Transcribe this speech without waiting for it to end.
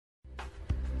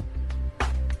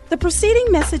The preceding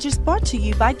message is brought to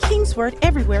you by Kingsword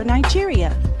Everywhere,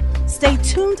 Nigeria. Stay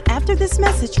tuned after this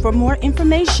message for more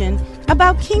information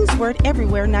about Kingsword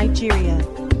Everywhere, Nigeria.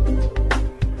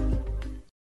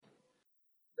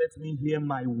 Let me hear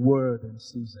my word in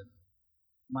season,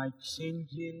 my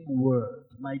changing word,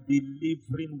 my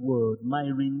delivering word, my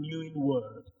renewing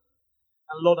word.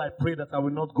 And Lord, I pray that I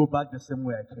will not go back the same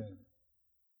way I came.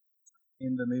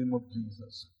 In the name of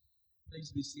Jesus.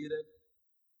 Please be seated.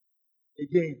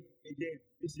 Again,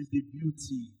 this is the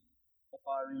beauty of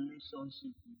our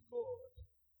relationship with God.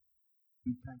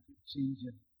 We can keep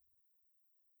changing,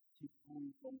 keep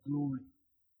going from glory.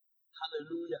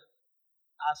 Hallelujah.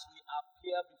 As we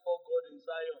appear before God in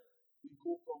Zion, we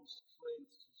go from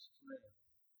strength to strength.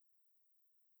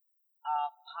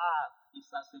 Our path is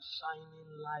as a shining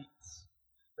light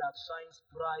that shines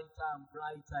brighter and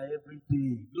brighter every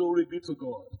day. Glory be to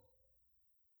God.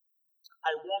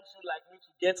 I want you like me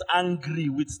to get angry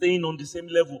with staying on the same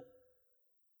level.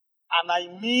 And I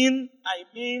mean,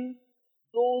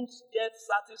 don't get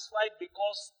satisfied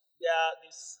because there are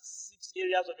these 6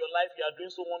 areas of your life you are doing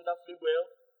so wonderfully well.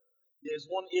 There's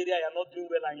one area you're not doing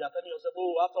well and you're telling yourself,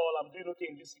 oh, after all, I'm doing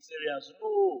okay in these 6 areas.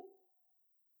 No.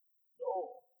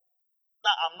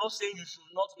 Now, I'm not saying you should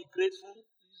not be grateful.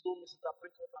 Please don't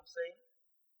misinterpret what I'm saying.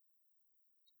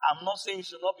 I'm not saying you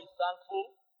should not be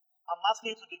thankful. I'm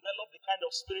asking you to develop the kind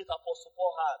of spirit Apostle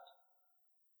Paul had.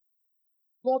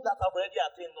 Not that I've already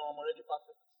attained, no, I'm already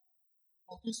perfect.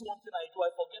 But this one thing I do,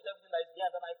 I forget everything that is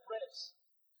behind and I press.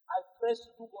 I press to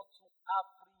do what? To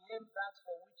apprehend that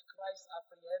for which Christ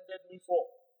apprehended me for.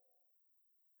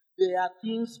 There are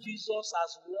things Jesus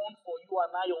has won for you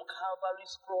and I on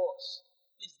Calvary's cross.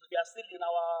 We are still in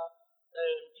our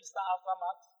Easter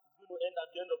aftermath. It's going to end at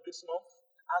the end of this month.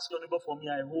 Ask your neighbor for me.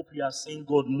 I hope you are seeing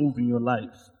God move in your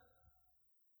life.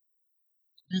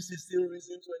 This is still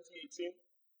Reason 2018.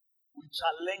 We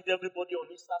challenged everybody on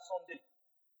Easter Sunday.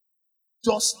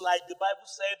 Just like the Bible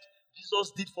said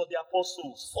Jesus did for the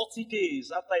apostles. 40 days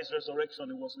after his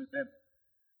resurrection, he was with them.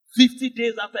 50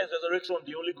 days after his resurrection,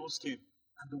 the Holy Ghost came.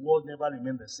 And the world never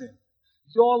remained the same.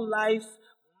 Your life,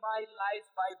 my life,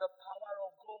 by the power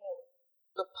of God,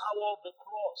 the power of the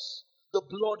cross, the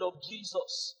blood of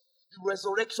Jesus, the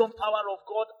resurrection power of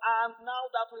God, and now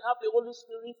that we have the Holy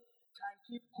Spirit, can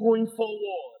keep going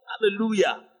forward.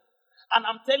 Hallelujah. And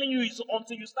I'm telling you, it's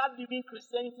until you start living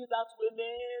Christianity that way,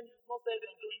 man, you've not started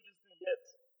enjoying this thing yet.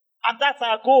 And that's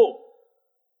our goal.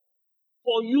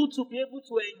 For you to be able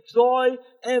to enjoy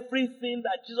everything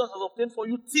that Jesus has obtained for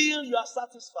you till you are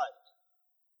satisfied.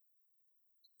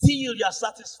 Till you are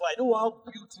satisfied. Oh, how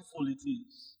beautiful it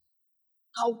is.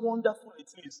 How wonderful it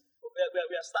is.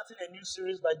 We are starting a new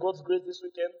series by God's grace this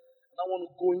weekend. And I want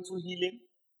to go into healing.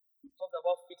 We've talked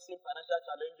about fixing financial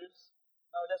challenges.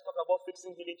 Now let's talk about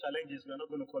fixing healing challenges. We are not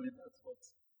going to call it that, but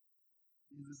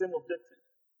it's the same objective.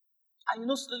 And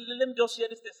let me just share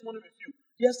this testimony with you.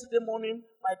 Yesterday morning,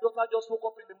 my daughter just woke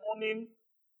up in the morning.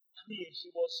 She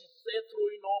said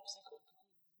throwing up, she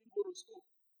didn't go to school.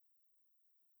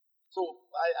 So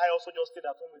I also just stayed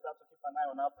at home with her to keep an eye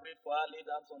on her, prayed for her, laid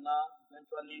hands on her.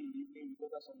 Eventually, in the evening, we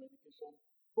got her some medication.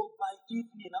 But by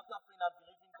evening, after praying and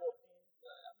believing God,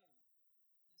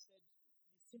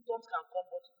 symptoms can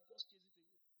come, but you just chase it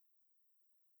away.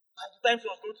 By the time she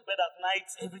was going to bed at night,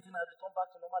 everything had returned back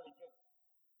to normal again.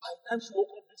 By the time she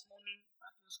woke up this morning,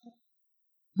 back in school,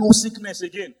 no sickness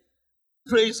again.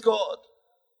 Praise God.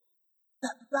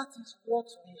 That is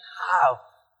what we have.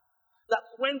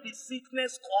 That when the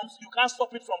sickness comes, you can't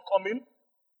stop it from coming.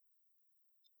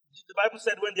 The Bible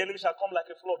said when the enemy shall come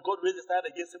like a flood, God raised the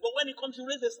standard against it. But when it comes, you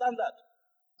raise the standard.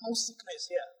 No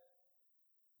sickness here.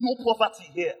 No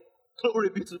poverty here. Glory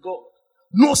be to God.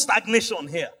 No stagnation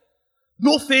here.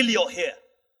 No failure here.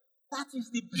 That is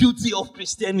the beauty of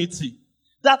Christianity.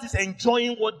 That is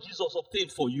enjoying what Jesus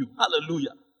obtained for you.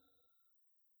 Hallelujah.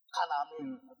 And I've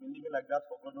been living like that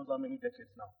for God knows how many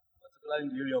decades now. Particularly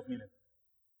in the area of healing.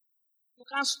 You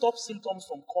can't stop symptoms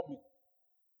from coming.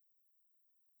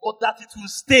 But that it will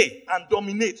stay and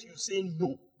dominate, you say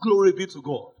no. Glory be to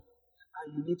God.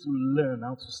 And you need to learn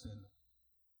how to say no.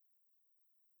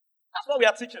 That's what we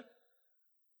are teaching.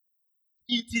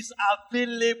 It is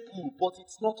available, but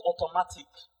it's not automatic.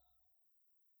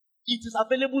 It is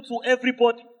available to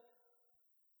everybody.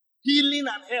 Healing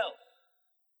and health.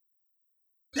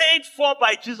 Paid for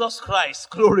by Jesus Christ.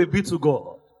 Glory be to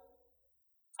God.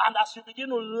 And as you begin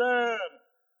to learn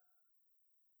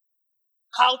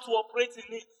how to operate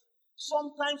in it,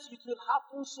 sometimes it will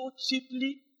happen so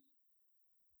cheaply.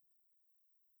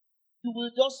 You'll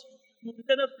be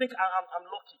tempted to think, I'm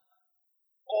lucky.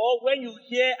 Or when you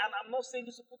hear, and I'm not saying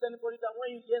this to put anybody down,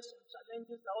 when you hear some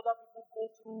challenges that other people go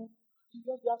through,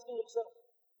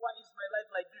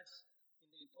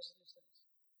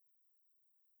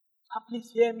 Please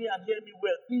hear me and hear me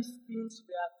well. These things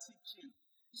we are teaching.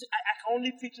 You see, I can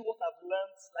only teach you what I've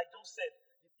learned, like John said,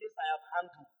 the things I have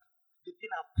handled, the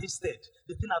thing I've tasted,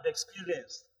 the thing I've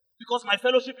experienced. Because my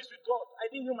fellowship is with God. I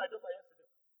didn't heal my daughter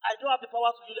yesterday. I don't have the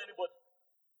power to heal anybody.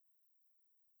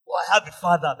 But I have a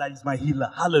Father that is my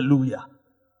healer. Hallelujah.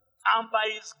 And by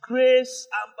His grace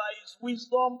and by His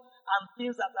wisdom and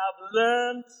things that I've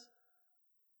learned,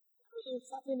 in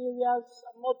certain areas,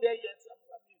 I'm not there yet. I've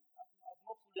not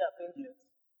fully attained yet.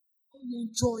 But we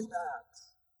enjoy that.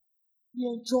 We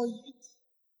enjoy it.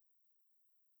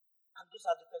 And those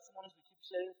are the testimonies we keep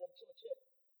sharing from church here.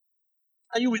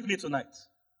 Are you with me tonight?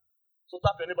 So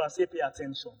tap your neighbor and say, pay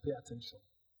attention, pay attention.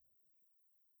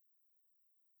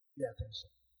 Pay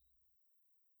attention.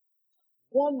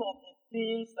 One of the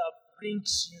things that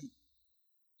brings you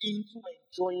into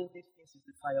enjoying these things is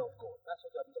the fire of God. That's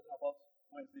what we have been talking about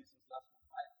Wednesday since last week.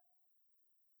 Fire.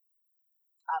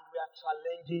 And we are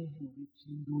challenging you to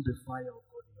rekindle the fire of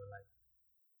God in your life.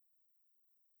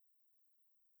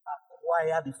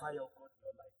 Acquire the fire of God in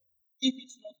your life. If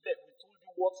it's not there, we told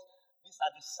you what these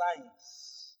are the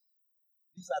signs.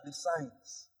 These are the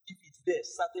signs. If it's there,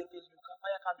 certain things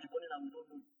fire can be burning and we don't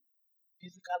know it.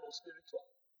 Physical or spiritual.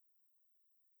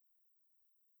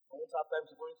 I won't have time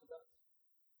to go into that.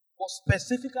 But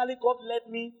specifically, God led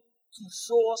me to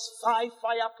show us 5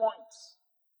 fire points.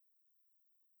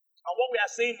 And what we are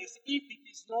saying is, if it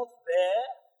is not there,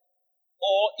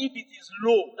 or if it is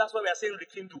low, that's why we are saying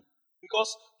rekindle. Because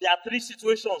there are 3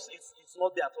 situations. It's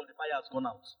not there at all. The fire has gone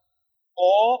out.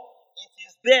 Or it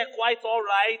is there quite all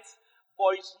right,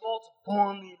 but it's not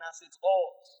burning as it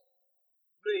ought.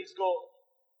 Praise God.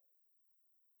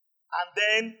 And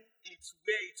then it's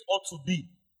where it ought to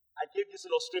be. I gave this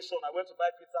illustration. I went to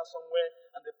buy pizza somewhere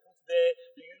and they put there,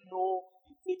 do you know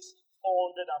it takes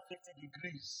 450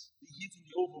 degrees. The heat in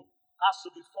the oven has to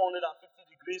be 450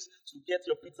 degrees to get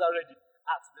your pizza ready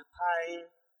at the time.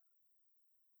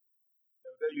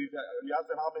 You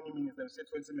ask them how many minutes, they say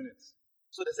 20 minutes.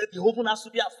 So they said the oven has to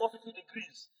be at 450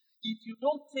 degrees. If you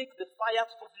don't take the fire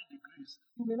to 450 degrees,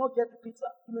 you may not get the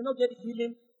pizza. You may not get the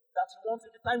healing that you want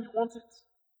at the time you want it.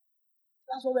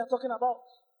 That's what we are talking about.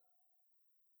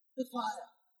 The fire.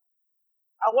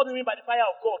 And what do you mean by the fire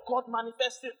of God? God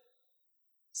manifesting.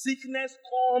 Sickness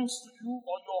comes to you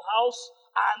or your house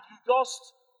and you just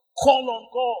call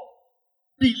on God.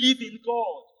 Believe in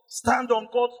God. Stand on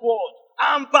God's word.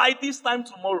 And by this time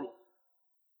tomorrow.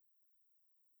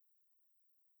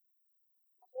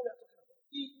 That's what we are talking about.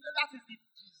 That is the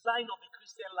design of the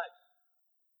Christian life.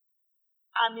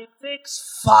 And it takes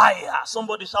fire.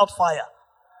 Somebody shout fire.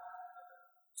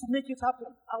 To make it happen.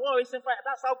 And what we say fire,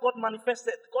 that's how God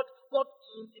manifested. God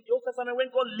in the Old Testament,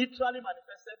 when God literally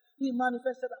manifested, He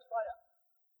manifested as fire.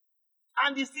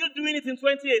 And He's still doing it in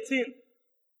 2018.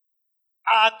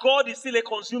 Our God is still a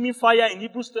consuming fire in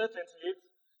Hebrews 12:28.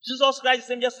 Jesus Christ is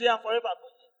the same yesterday and forever.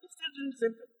 But He's still doing the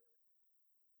same thing.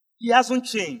 He hasn't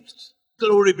changed.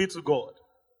 Glory be to God.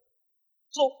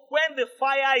 So when the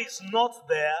fire is not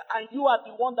there, and you are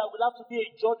the one that will have to be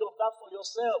a judge of that for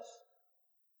yourself,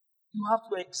 you have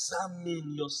to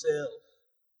examine yourself.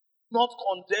 Not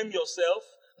condemn yourself.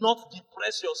 Not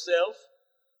depress yourself.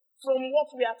 From what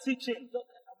we are teaching,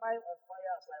 am I on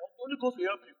fire? The Holy Ghost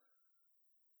will help you.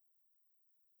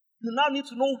 You now need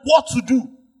to know what to do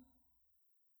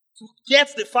to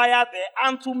get the fire there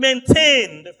and to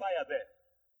maintain the fire there.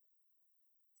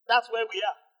 That's where we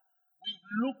are. We've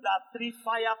looked at 3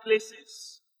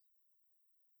 fireplaces.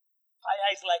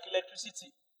 Fire is like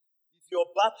electricity. If your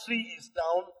battery is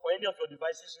down for any of your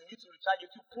devices, you need to recharge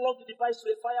it. You plug the device to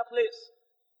a fireplace.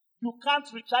 You can't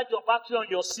recharge your battery on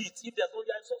your seat if there's no.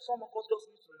 Some of us just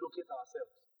need to relocate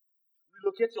ourselves.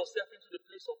 Relocate yourself into the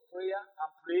place of prayer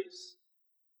and praise.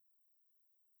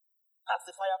 That's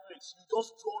the fireplace. You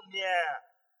just draw near.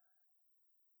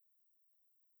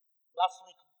 Last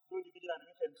week, during the beginning of the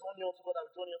weekend, draw near to God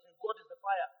and draw near to Him. God is the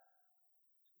fire.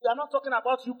 We are not talking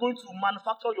about you going to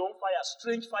manufacture your own fire,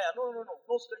 strange fire. No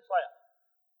strange fire.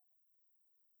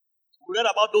 We read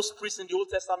about those priests in the Old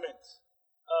Testament.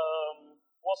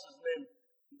 What's his name?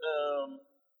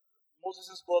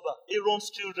 Moses' brother, Aaron's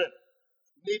children,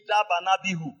 Nadab and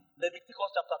Abihu,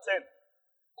 Leviticus chapter 10.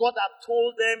 God had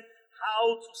told them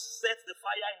how to set the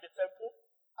fire in the temple,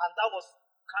 and that was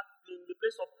in the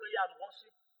place of prayer and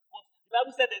worship. But the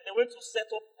Bible said that they went to set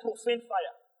up profane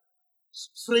fire,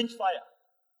 strange fire.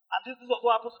 And this is what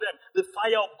happened to them. The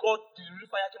fire of God, the real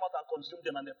fire came out and consumed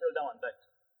them, and they fell down and died.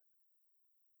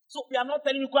 So we are not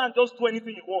telling you go and just do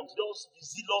anything you want. Just be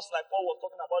zealous like Paul was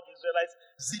talking about the Israelites.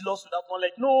 Zealous without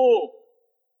knowledge. No.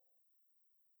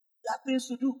 There are things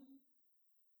to do.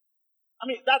 I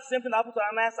mean, that's the same thing that happened to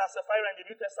Ananias and Sapphira in the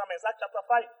New Testament, Acts chapter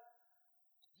 5.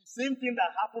 The same thing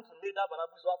that happened to Nadab and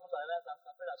Abihu happened to Ananias and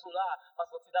Sapphira. So,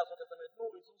 Pastor T, that's Old Testament. No,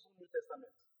 it's also New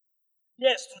Testament.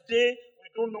 Yes, today we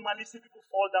don't normally see people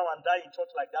fall down and die in church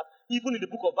like that. Even in the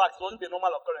book of Acts, it wasn't a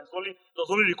normal occurrence. It was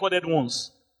only recorded once.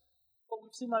 But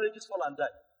we've seen marriages fall and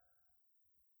die.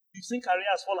 We've seen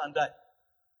careers fall and die.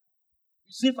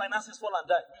 We've seen finances fall and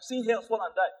die. We've seen health fall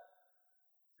and die.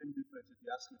 Same difference if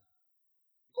you ask me.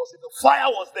 Because if the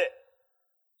fire was there,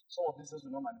 some of these things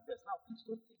will not manifest. Now, please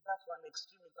don't take that to an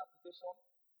extreme interpretation.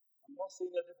 I'm not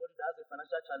saying everybody that has a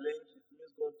financial challenge, it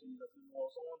means God or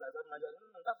someone that has a financial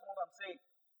challenge. No, that's not what I'm saying.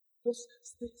 Just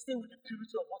stay with the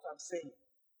purity of what I'm saying.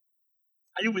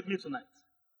 Are you with me tonight?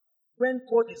 When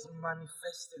God is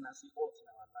manifesting as He ought in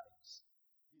our lives,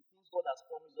 the things God has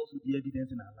promised us will be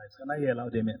evident in our lives. Can I hear a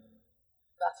loud amen?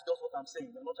 That's just what I'm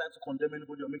saying. I'm not trying to condemn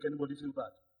anybody or make anybody feel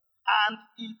bad. And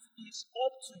it is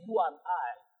up to you and I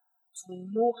to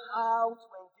know how to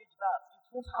engage that.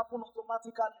 It won't happen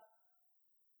automatically.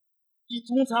 It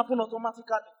won't happen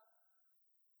automatically.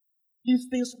 These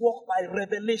things work by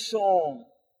revelation.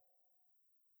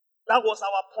 That was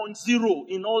our point zero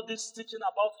in all this teaching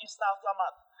about Easter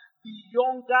aftermath. The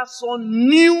younger son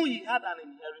knew he had an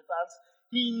inheritance.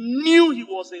 He knew he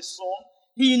was a son.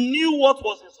 He knew what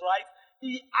was his right.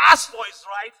 He asked for his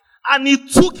right, and he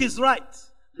took his right.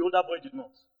 The older boy did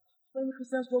not. Many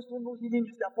Christians just don't know healing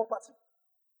is their property.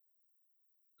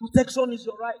 Protection is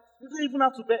your right. You don't even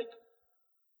have to beg.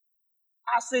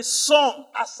 As a son,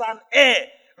 as an heir,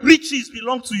 riches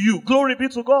belong to you. Glory be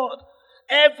to God.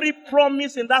 Every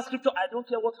promise in that scripture, I don't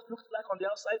care what it looks like on the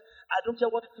outside. I don't care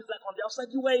what it feels like on the outside.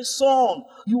 You are a son.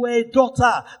 You are a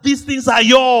daughter. These things are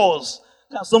yours.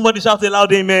 Can somebody shout a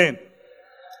loud amen?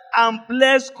 And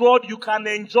bless God, you can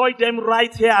enjoy them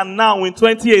right here and now in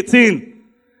 2018.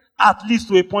 At least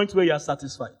to a point where you are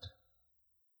satisfied.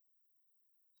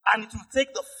 And it will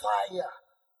take the fire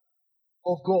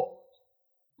of God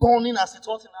burning as it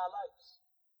ought in our lives.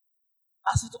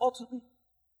 As it ought to be.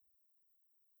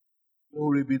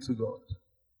 Glory be to God.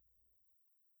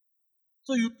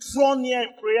 So you draw near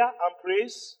in prayer and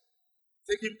praise.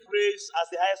 Taking praise as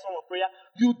the highest form of prayer.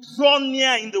 You draw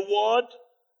near in the word.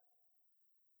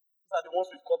 These are the ones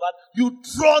we've covered. You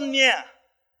draw near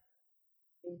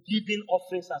in giving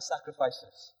offerings and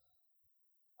sacrifices.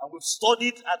 And we've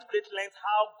studied at great length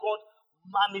how God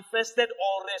manifested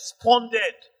or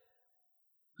responded.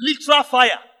 Literal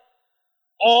fire.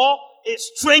 Or a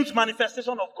strange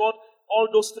manifestation of God. All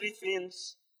those three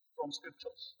things from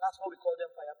scriptures. That's what we call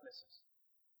them fireplaces.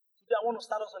 Today I want to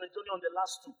start us on a journey on the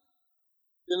last two.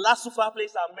 The last two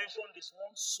fireplaces I mentioned is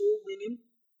one, soul winning.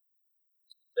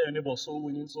 Tell your neighbor, soul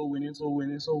winning, soul winning, soul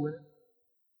winning, soul winning.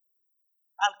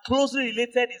 And closely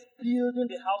related is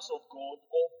building the house of God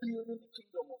or building the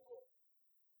kingdom of God.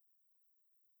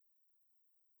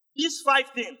 These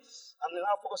five things, and then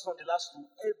I'll focus on the last two,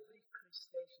 every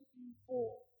Christian should be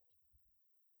involved.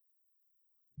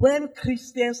 When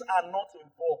Christians are not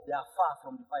involved, they are far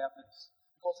from the fireplace.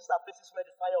 Because these are places where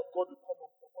the fire of God will come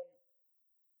upon you.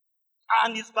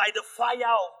 And it's by the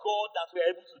fire of God that we are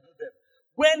able to do them.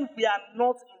 When we are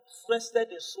not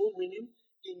interested in soul winning,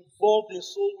 involved in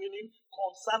soul winning,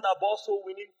 concerned about soul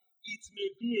winning, it may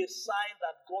be a sign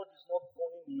that God is not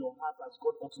burning in your heart as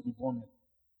God ought to be burning.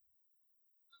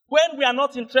 When we are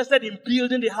not interested in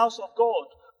building the house of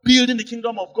God, building the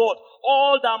kingdom of God,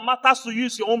 all that matters to you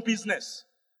is your own business.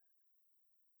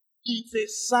 It's a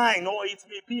sign, or it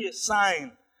may be a sign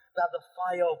that the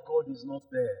fire of God is not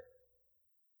there.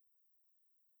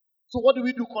 So what do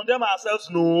we do? Condemn ourselves?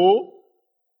 No.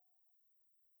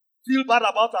 Feel bad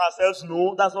about ourselves?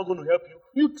 No. That's not going to help you.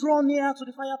 You draw near to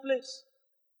the fireplace.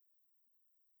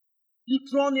 You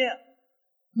draw near.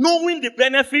 Knowing the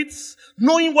benefits,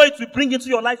 knowing what it will bring into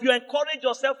your life, you encourage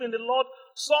yourself in the Lord.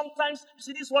 Sometimes, you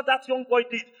see, this is what that young boy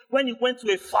did when he went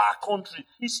to a far country.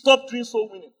 He stopped doing soul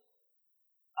winning.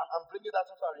 I'm bringing that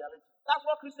into our reality. That's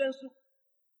what Christians do.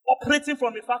 Operating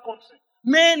from a far country.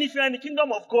 Man, if you're in the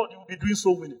kingdom of God, you will be doing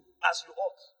soul winning as you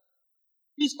ought.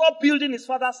 He stopped building his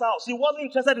father's house. He wasn't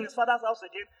interested in his father's house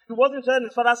again. He wasn't interested in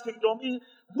his father's kingdom. He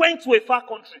went to a far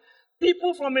country.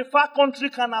 People from a far country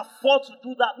can afford to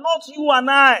do that. Not you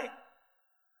and I.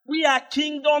 We are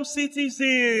kingdom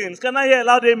citizens. Can I hear a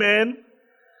loud amen?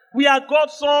 We are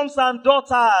God's sons and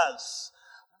daughters.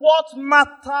 What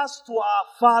matters to our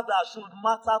Father should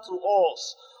matter to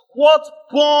us. What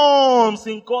burns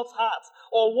in God's heart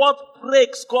or what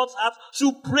breaks God's heart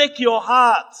should break your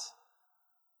heart.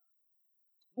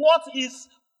 What is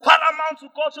paramount to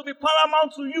God should be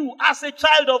paramount to you as a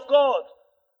child of God.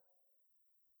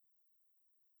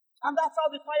 And that's how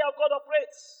the fire of God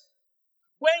operates.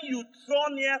 When you draw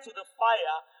near to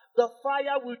the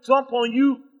fire will jump on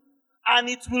you and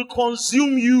it will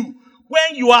consume you.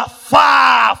 When you are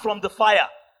far from the fire,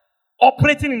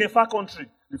 operating in a far country,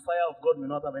 the fire of God will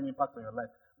not have any impact on your life.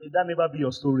 May that never be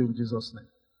your story in Jesus' name.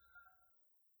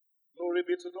 Glory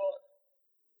be to God.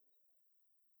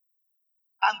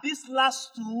 And this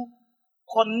last two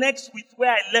connects with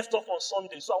where I left off on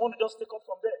Sunday. So I want to just take up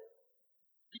from there.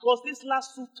 Because these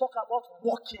last two talk about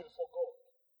working for God.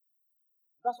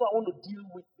 That's what I want to deal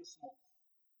with this month.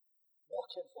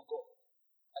 Working for God.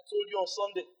 I told you on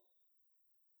Sunday,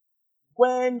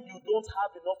 when you don't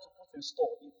have enough to put in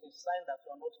store, it's a sign that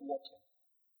you are not working.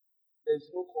 There's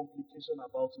no complication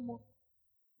about money.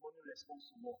 Money responds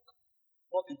to work.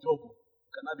 Not a job.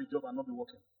 You can have a job and not be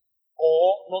working.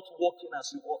 Or not working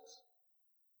as you ought.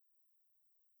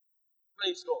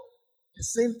 Praise God. The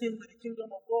same thing with the kingdom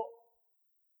of God.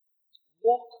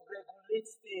 Work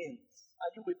regulates things. Are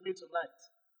you with me tonight?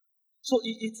 So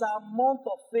it's a month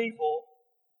of favor.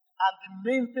 And the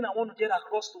main thing I want to get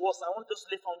across to us, I want to just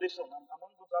lay foundation. I'm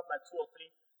only going to have like 2 or 3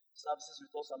 services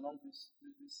with us along this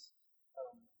series.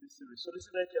 So listen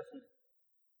very carefully.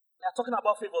 We are talking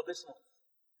about favor this month.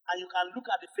 And you can look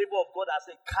at the favor of God as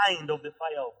a kind of the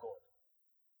fire of God.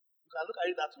 You can look at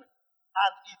it that way.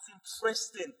 And it's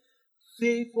interesting.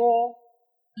 Favor,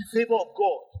 the favor of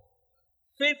God.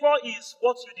 Favor is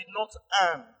what you did not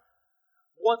earn,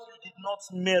 what you did not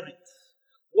merit,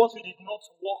 what you did not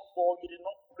work for, you did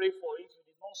not pray for it, you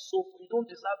did not sow for it, you don't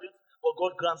deserve it, but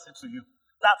God grants it to you.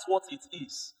 That's what it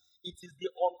is. It is the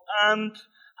unearned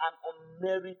and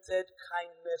unmerited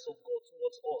kindness of God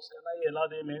towards us. Can I hear a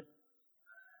loud amen?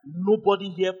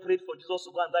 Nobody here prayed for Jesus to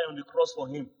go and die on the cross for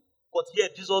him. But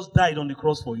yet Jesus died on the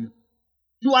cross for you.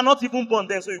 You are not even born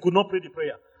then, so you could not pray the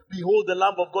prayer. Behold the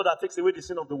Lamb of God that takes away the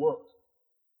sin of the world.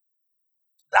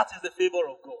 That is the favor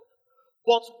of God.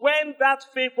 But when that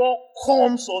favor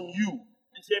comes on you,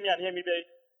 please hear me and hear me very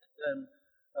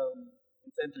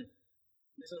intently.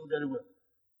 Listen very well.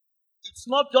 It's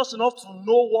not just enough to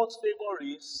know what favor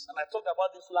is. And I talked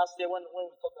about this last year when we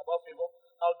talked about favor.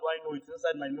 How do I know it?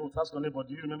 Inside my notes. Ask your neighbor,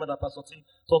 do you remember that Pastor T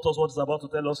taught us what he's about to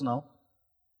tell us now?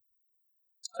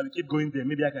 I will keep going there.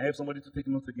 Maybe I can help somebody to take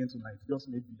notes again tonight.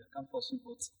 Just maybe. I can't force you,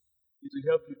 but it will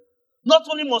help you. Not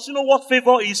only must you know what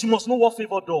favor is, you must know what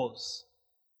favor does.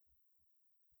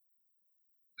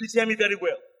 Please hear me very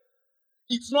well.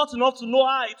 It's not enough to know,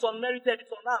 it's unmerited,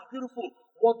 it's unearned, beautiful.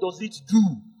 What does it do?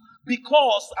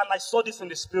 Because, and I saw this in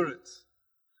the spirit,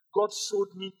 God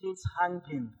showed me things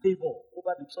hanging, favor,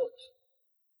 over the church.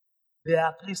 There are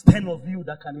at least 10 of you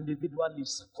that can individually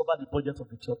cover the budget of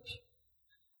the church.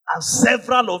 And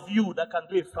several of you that can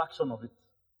do a fraction of it.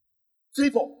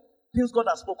 Favor, things God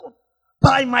has spoken.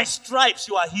 By my stripes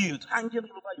you are healed, hanging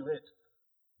all over your head.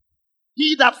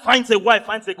 He that finds a wife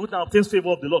finds a good and obtains favor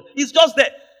of the Lord. It's just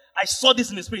there. I saw this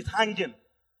in the spirit hanging.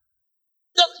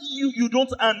 You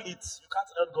don't earn it. You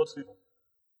can't earn God's favor.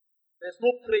 There's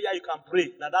no prayer you can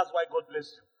pray that's why God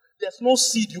bless you. There's no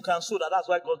seed you can sow that's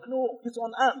why God. No, it's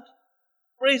unearned.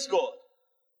 Praise God.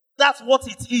 That's what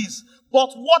it is.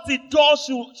 But what it does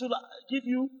should give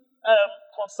you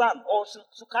concern or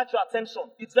should catch your attention.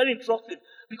 It's very instructive.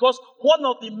 Because one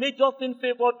of the major things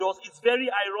favor does is very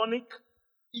ironic.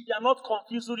 If you are not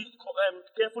confused,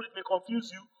 careful, it may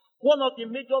confuse you. One of the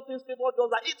major things favor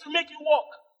does is it will make you walk.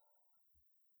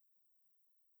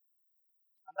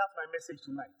 And that's my message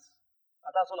tonight.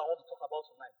 And that's all I want to talk about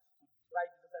tonight.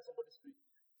 Write this inside somebody's spirit.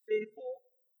 Favor,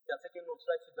 if you are taking notes,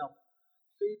 write it down.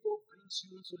 Favor brings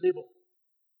you into labor.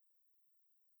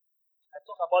 I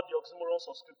talk about the oxymorons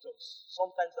of scriptures.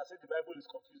 Sometimes I say the Bible is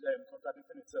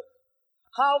contradicting itself.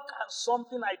 How can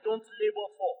something I don't labor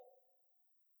for,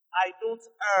 I don't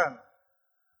earn,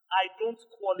 I don't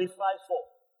qualify for,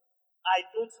 I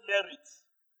don't merit,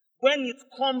 when it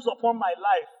comes upon my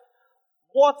life,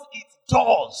 what it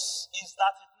does is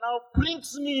that it now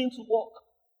brings me into work?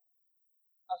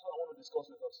 That's what I want to discuss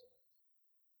with us.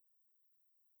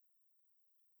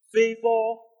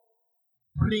 Favor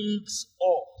brings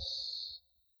us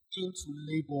into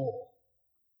labor.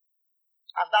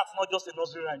 And that's not just a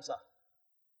nursery rhyme, sir.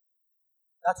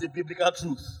 That's a biblical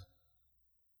truth.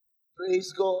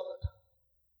 Praise God.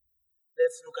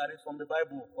 Let's look at it from the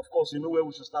Bible. Of course, you know where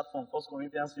we should start from. 1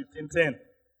 Corinthians 15:10.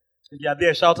 If you are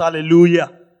there, shout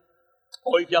hallelujah.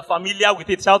 Or if you are familiar with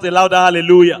it, shout a louder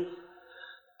hallelujah.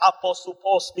 Apostle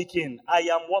Paul speaking, I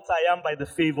am what I am by the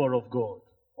favor of God,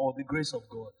 or the grace of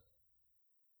God.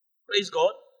 Praise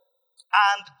God.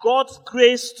 And God's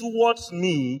grace towards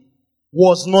me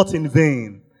was not in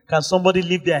vain. Can somebody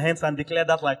lift their hands and declare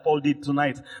that like Paul did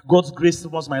tonight? God's grace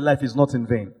towards my life is not in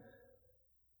vain.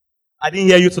 I didn't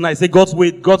hear you tonight. Say God's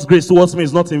way, God's grace towards me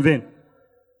is not in vain.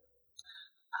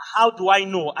 How do I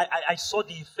know? I saw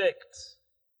the effect.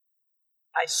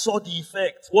 I saw the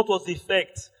effect. What was the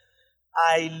effect?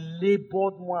 I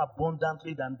labored more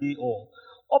abundantly than they all.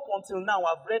 Up until now,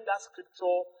 I've read that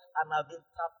scripture and I've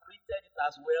interpreted it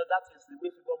as well. That is the way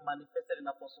people manifested in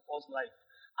Apostle Paul's life.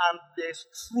 And there's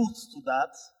truth to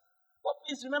that. But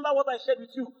please remember what I shared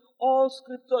with you. All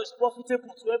scripture is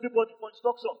profitable to everybody for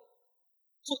instruction.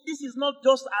 So this is not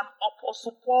just an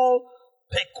Apostle Paul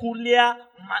peculiar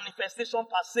manifestation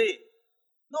per se.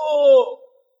 No.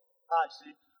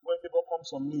 See, when people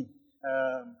comes on me,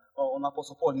 on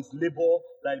Apostle Paul, it's labor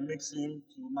that makes him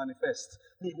to manifest.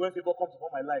 Me, when people come upon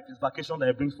my life, it's vacation that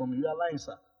it brings for me. You are lying,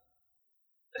 sir.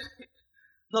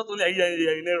 Not only are you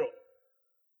in error.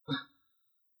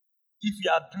 If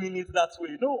you are doing it that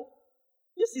way, no.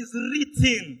 This is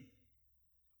written.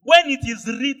 When it is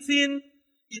written,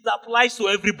 it applies to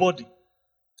everybody.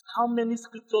 How many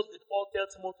scriptures did Paul tell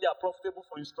Timothy are profitable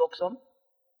for instruction?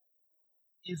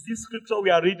 Is this scripture we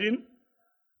are reading?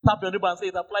 Tap your neighbor and say,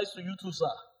 it applies to you too, sir.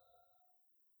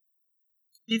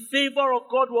 The favor of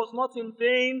God was not in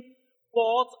vain,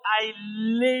 but I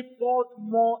labored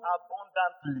more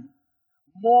abundantly.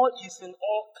 More is in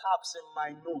all caps in my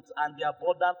notes, and the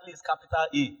abundantly is capital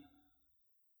A.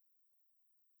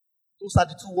 Those are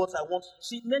the two words I want you to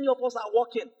see. Many of us are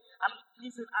working. And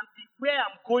listen, and the way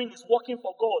I'm going is working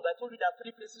for God. I told you there are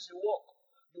three places you work.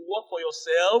 You work for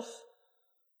yourself,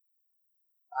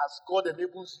 as God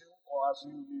enables you, or as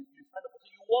you find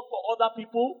opportunity. You work for other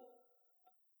people,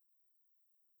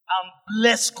 and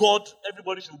bless God.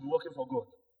 Everybody should be working for God.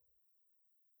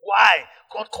 Why?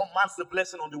 God commands the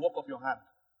blessing on the work of your hand.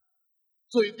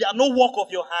 So if there are no work of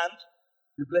your hand,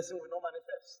 the blessing will not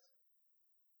manifest.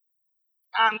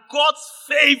 And God's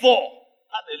favor,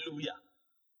 hallelujah,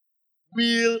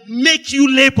 will make you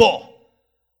labor.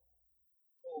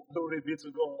 Oh, glory be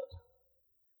to God.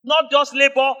 Not just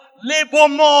labor, labor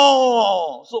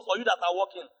more. So for you that are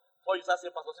working, before you start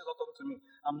saying, Pastor, not talking to me.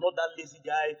 I'm not that lazy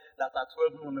guy that at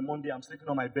 12 noon on a Monday, I'm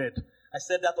sleeping on my bed. I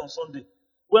said that on Sunday.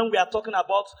 When we are talking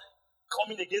about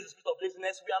coming against the spirit of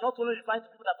laziness, we are not only referring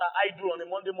to people that are idle on a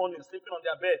Monday morning, sleeping on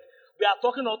their bed. We are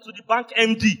talking to the bank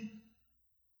MD.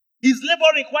 He's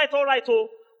laboring quite all right,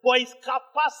 but his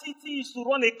capacity is to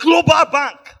run a global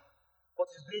bank. But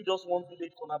he's doing just one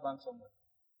village corner bank somewhere.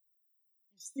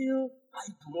 He's still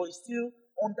idle, he's still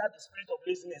under the spirit of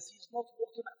laziness. He's not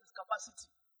working at his capacity.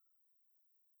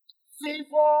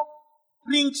 Favor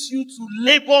brings you to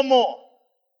labor more.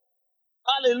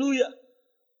 Hallelujah.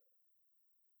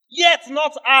 Yet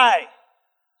not I.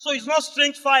 So it's not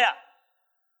strange fire,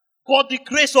 but the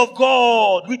grace of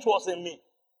God which was in me.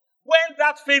 When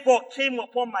that favor came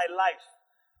upon my life,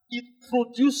 it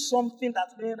produced something that,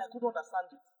 man, I couldn't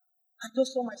understand it. I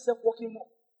just saw myself working more.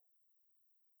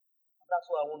 That's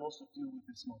what I want us to deal with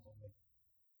this month of May.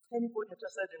 Anybody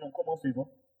interested in uncommon favor?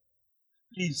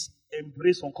 Please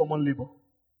embrace uncommon labor.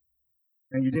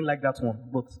 And you didn't like that one,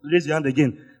 but raise your hand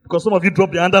again. Because some of you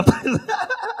dropped your hand after.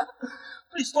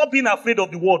 Please stop being afraid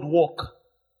of the word work.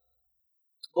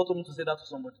 God told me to say that to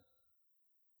somebody.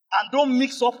 And don't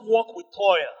mix up work with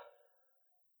toil.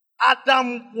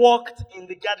 Adam walked in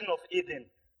the Garden of Eden.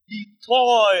 He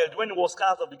toiled when he was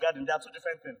cast out of the garden. There are two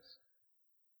different things.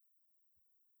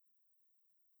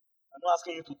 I'm not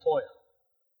asking you to toil.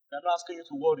 We are not asking you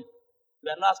to worry. We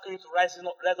are not asking you to rise up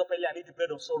early and eat the bread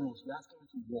of sorrows. We are asking you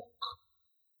to walk.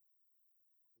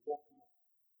 Walk more.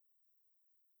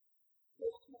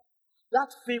 Walk more.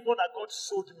 That favor that God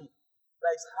showed me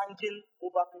that is hanging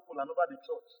over people and over the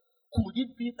church, could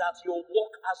it be that your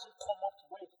work hasn't come up to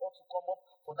where it ought to come up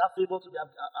for that favor to be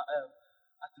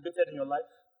activated in your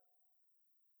life?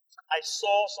 I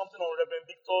saw something on Reverend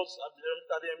Victor's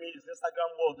his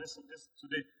Instagram wall this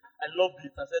today. I loved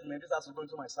it. I said, man, this has to go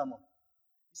into my sermon.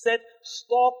 He said,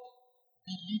 stop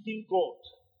believing God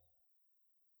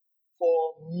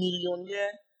for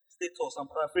millionaire status.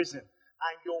 I'm paraphrasing.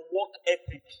 And your work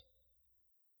ethic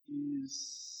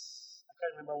is, I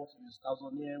can't remember what it is,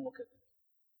 thousandaire work ethic.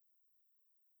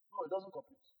 No, it doesn't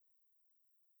compete.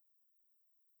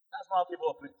 That's not how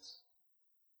people operate.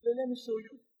 Let me show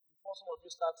you. Before some of you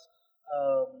start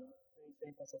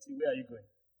saying, Pastor T, where are you going?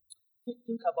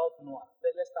 Think about Noah.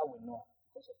 Let's start with Noah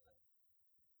because of time.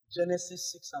 Genesis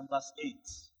 6 and verse 8.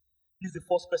 He's the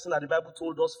first person that the Bible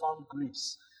told us found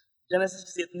grace.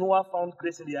 Genesis 6 8, Noah found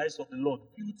grace in the eyes of the Lord.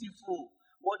 Beautiful.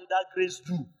 What did that grace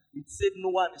do? It saved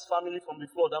Noah and his family from the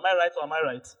flood. Am I right or am I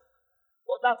right?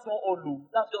 But that's not all, though.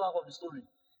 That's just half of the story.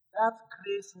 That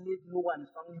grace made Noah and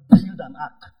his family build an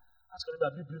ark. Ask me,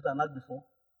 have you built an ark before?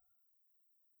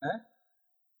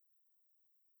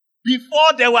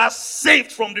 Before they were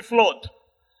saved from the flood,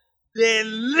 they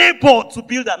labored to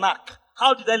build an ark.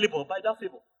 How did they labor? By that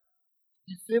favor.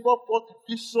 The favor brought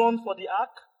the vision for the ark.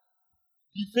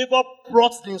 The favor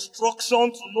brought the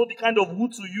instruction to know the kind of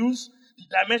wood to use, the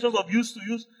dimensions of use to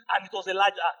use, and it was a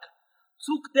large ark.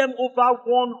 Took them over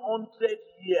 100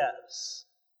 years.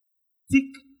 Tick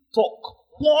tock.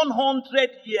 100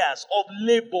 years of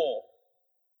labor.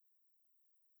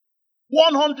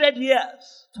 100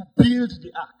 years to build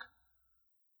the ark.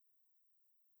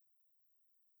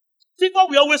 Favor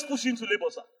will always push you into labor,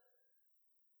 sir.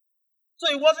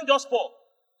 So it wasn't just Paul.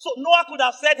 So Noah could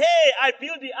have said, hey, I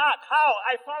built the ark. How?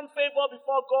 I found favor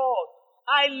before God.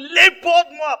 I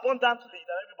labored more abundantly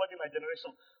than everybody in my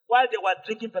generation. While they were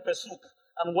drinking pepper soup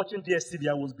and watching DSTV,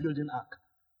 I was building ark.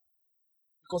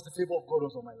 Because the favor of God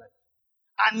was on my life.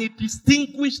 And it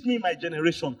distinguished me in my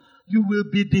generation. You will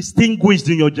be distinguished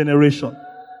in your generation.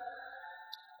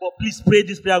 But please pray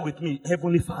this prayer with me.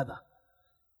 Heavenly Father,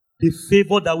 the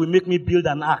favor that will make me build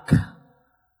an ark,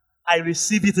 I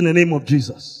receive it in the name of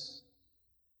Jesus.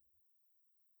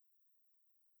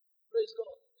 Praise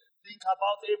God. Think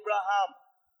about Abraham.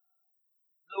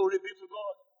 Glory be to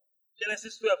God.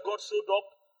 Genesis 12, God showed up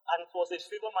and it was a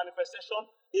favor manifestation.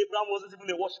 Abraham wasn't even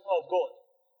a worshiper of God.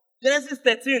 Genesis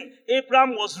 13,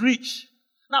 Abraham was rich.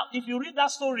 Now, if you read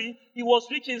that story, he was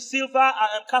rich in silver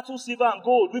and cattle, silver and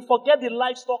gold. We forget the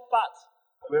livestock part.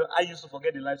 Well, I used to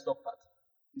forget the livestock part.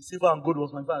 The silver and gold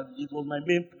was my it was my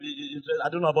main interest. I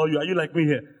don't know about you. Are you like me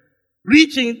here?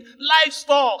 Rich in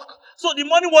livestock. So the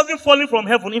money wasn't falling from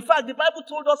heaven. In fact, the Bible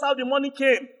told us how the money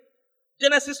came.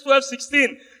 Genesis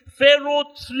 12:16. Pharaoh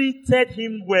treated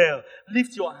him well.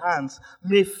 Lift your hands.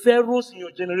 May pharaohs in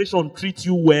your generation treat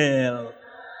you well.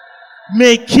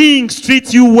 May kings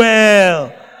treat you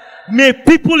well. May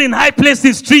people in high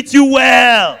places treat you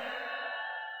well.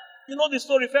 You know the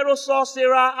story. Pharaoh saw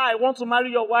Sarah. I want to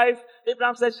marry your wife.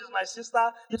 Abraham said, she's my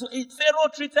sister. Pharaoh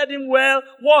treated him well.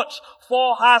 Watch.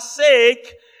 For her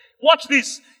sake. Watch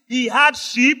this. He had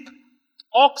sheep,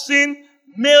 oxen,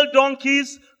 male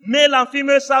donkeys, male and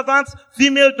female servants,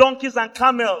 female donkeys and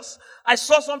camels. I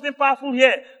saw something powerful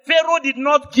here. Pharaoh did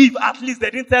not give, at least they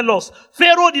didn't tell us.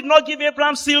 Pharaoh did not give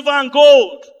Abraham silver and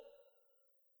gold.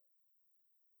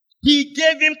 He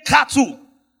gave him cattle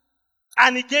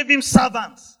and he gave him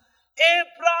servants.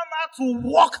 Abraham had to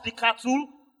walk the cattle,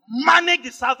 manage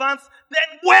the servants,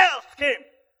 then wealth came.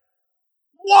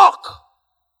 Walk.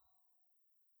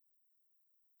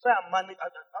 Try and manage.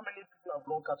 How many people have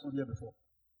grown cattle here before?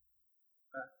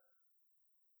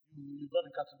 You got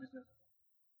the cattle business.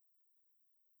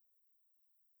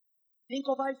 Think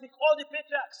of Isaac, all the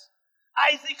patriarchs.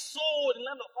 Isaac sowed in the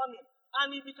land of famine,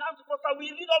 and he began to prosper.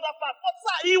 We read all that part. But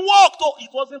sir, he walked. Oh,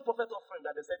 it wasn't prophet offering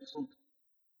that they said he sowed.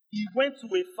 He went to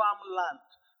a farmland,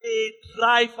 a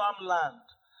dry farmland,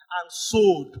 and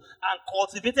sowed and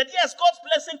cultivated. Yes, God's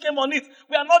blessing came on it.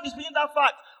 We are not disputing that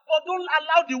fact. But don't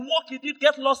allow the work he did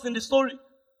get lost in the story.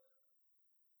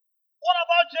 What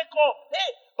about Jacob?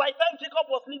 Hey, by the time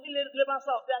Jacob was leaving Laban's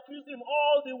house, they accused him,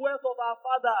 all the wealth of our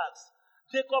fathers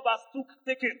Jacob has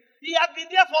taken. He had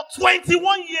been there for 21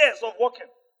 years of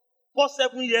working. First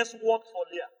 7 years worked for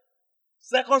Leah.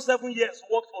 Second 7 years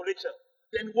worked for Rachel.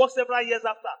 Then he worked several years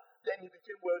after. Then he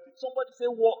became wealthy. Somebody say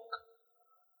work.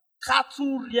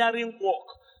 Cattle rearing work.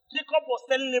 Jacob was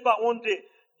telling Laban one day,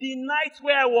 the night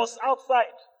where I was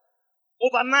outside,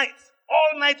 overnight,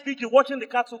 all night vigil, watching the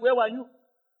cattle, where were you?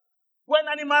 When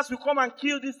animals will come and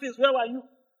kill these things, where were you?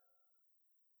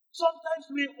 Sometimes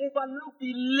we overlook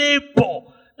the labor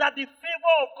that the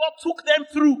favor of God took them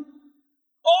through.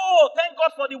 Oh, thank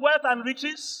God for the wealth and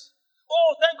riches.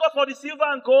 Oh, thank God for the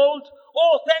silver and gold.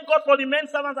 Oh, thank God for the men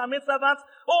servants and maid servants.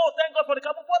 Oh, thank God for the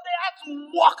cattle. But they had to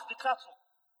walk the cattle.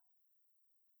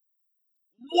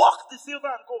 Walk the silver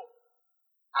and gold.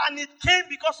 And it came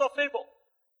because of favor.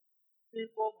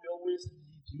 Favor will always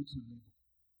lead you to labor.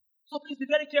 So please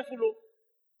be very careful. Oh.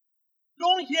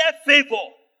 Don't hear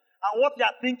favor. And what they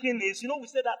are thinking is, we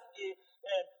say that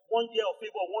 1 year of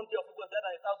favor, 1 day of favor is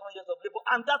better than 1,000 years of labor.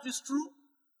 And that is true.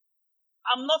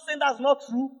 I'm not saying that's not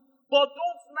true. But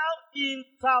don't now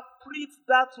interpret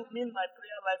that to mean my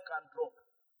prayer life can drop.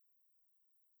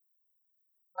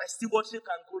 My stewardship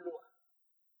can go lower.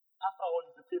 After all,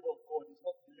 it's the favor of God. It's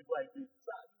not the labor I did.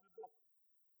 Sir, you'll be broke.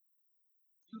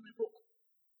 You'll be broke.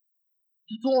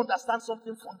 You don't understand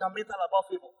something fundamental about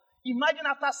favor.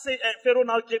 Imagine after Pharaoh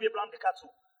now gave Abraham the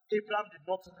cattle. Abraham did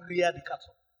not rear the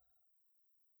cattle.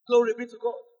 Glory be to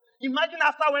God. Imagine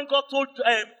after when God told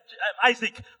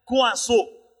Isaac, go and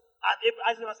sow. And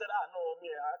Isaac said, no,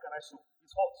 me, how can I sow?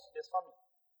 It's hot. There's famine.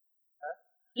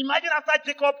 Imagine after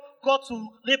Jacob got to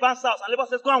Laban's house, and Laban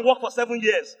says, go and work for 7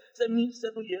 years. He said, me,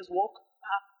 7 years work?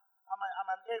 I'm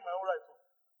an heir in my own right.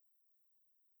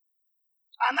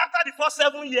 And after the first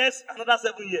 7 years, another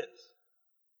 7 years.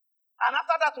 And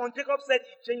after that one, Jacob said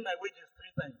he changed my wages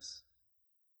 3 times.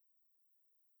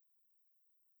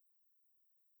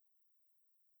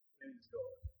 Praise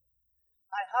God.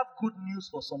 I have good news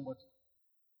for somebody.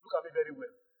 Look at me very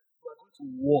well. You are going to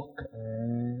walk.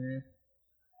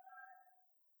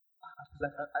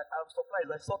 I'm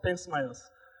surprised. I saw 10 smiles.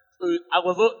 So I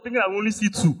was thinking I will only see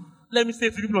 2. Let me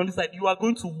say to people on this side, you are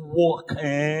going to walk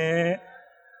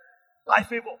by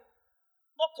favor.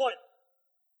 Not toil.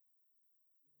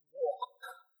 Walk.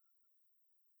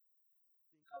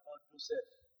 Think about Joseph.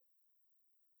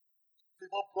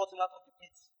 Favor brought him out of the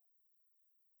pit.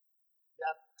 They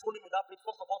had thrown him in that pit,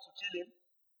 first of all, to kill him.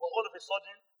 But all of a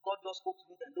sudden, God just spoke to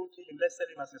him and don't kill him. Let's sell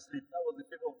him as a slave. That was the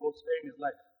favor of God sparing his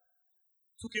life.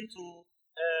 Took him to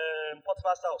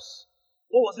Potiphar's house.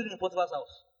 What was it in Potiphar's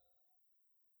house?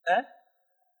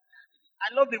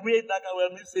 I love the way that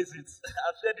Awelmi says it.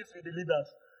 I've shared this with the leaders.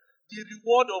 The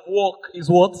reward of work is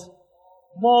what?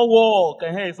 More work.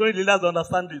 It's only the leaders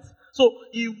understand it. So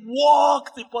he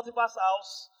walked in Potiphar's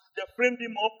house. They framed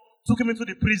him up, took him into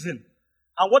the prison.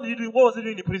 And what did he do? What was he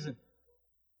doing in the prison?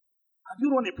 Have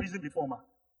you run a prison before, man?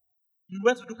 You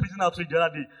went to do prison outreach the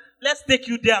other day. Let's take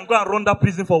you there and go and run that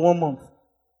prison for 1 month.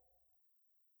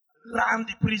 Ran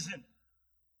the prison.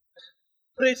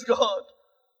 Praise God.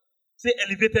 Say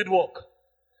elevated work.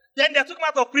 Then they took him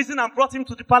out of prison and brought him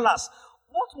to the palace.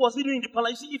 What was he doing in the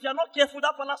palace? You see, if you're not careful,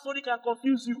 that palace story can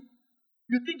confuse you.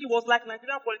 You think he was like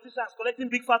Nigerian politicians collecting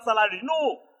big fat salary.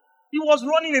 No. He was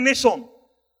running a nation.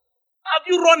 Have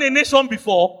you run a nation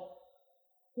before?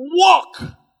 Walk.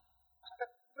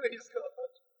 Praise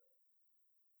God.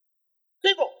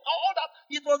 Favor. All that.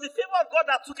 It was the favor of God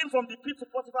that took him from the pit to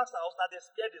Potiphar's house that they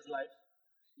spared his life.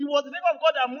 It was the favor of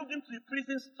God that moved him to the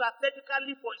prison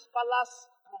strategically for his palace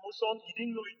promotion. He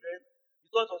didn't know it then. He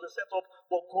thought it was a setup,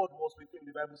 but God was with him,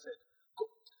 the Bible said. Go,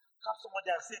 have somebody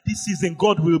and say, this season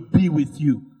God will be with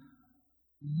you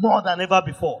more than ever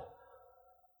before.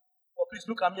 But please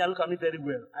look at me and look at me very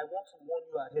well. I want to warn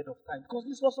you ahead of time. Because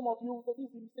this is what some of you, this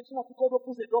is the mistake. Some of you, God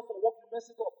opens a door for work, you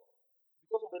mess it up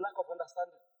because of a lack of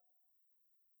understanding.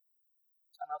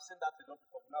 And I've seen that a lot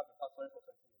before. Now I've been pastoring for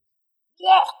 20 years.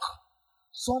 Walk!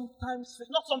 Sometimes,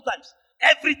 not sometimes,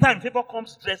 every time favor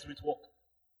comes dressed with work.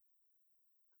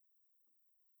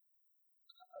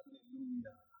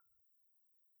 Hallelujah.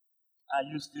 Are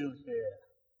you still here?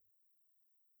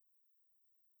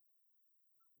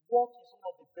 Work is one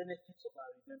of the benefits of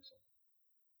our redemption.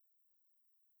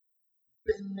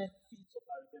 Benefits of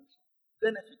our redemption.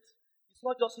 Benefit. It's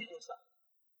not just healing, sir.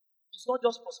 It's not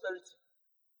just prosperity.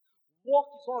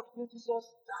 Work is one of the things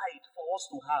Jesus died for us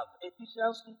to have.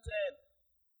 Ephesians 2:10.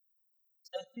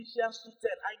 Ephesians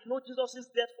 2:10. And you know Jesus'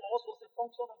 death for us was a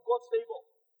function of God's favor.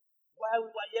 While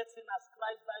we were yet sinners,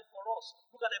 Christ died for us.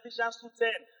 Look at Ephesians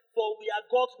 2:10. For we are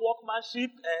God's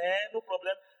workmanship, no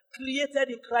problem,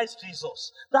 created in Christ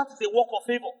Jesus. That is a work of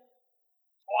favor.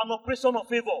 Or an operation of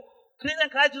favor. Created in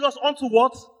Christ Jesus unto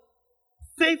what?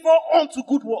 Favor unto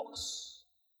good works.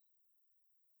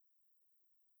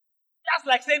 That's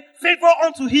like saying favor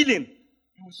unto healing.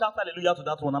 You will shout hallelujah to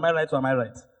that one. Am I right or am I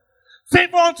right?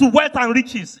 Favor unto wealth and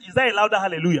riches. Is that a louder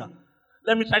hallelujah?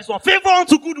 Let me try this one. Favor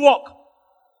unto good work.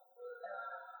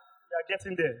 You are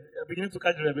getting there. You are beginning to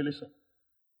catch the revelation.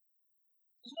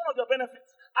 It's one of your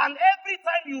benefits. And every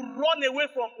time you run away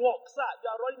from work, sir, you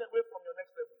are running away from your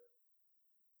next level.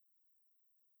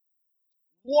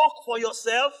 Work for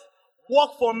yourself,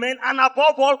 work for men, and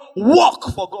above all,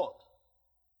 work for God.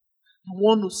 You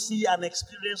want to see and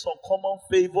experience uncommon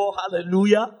favor?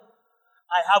 Hallelujah.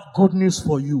 I have good news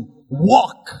for you.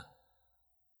 Walk.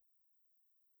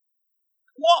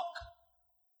 Walk.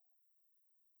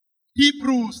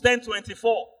 Hebrews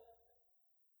 10:24.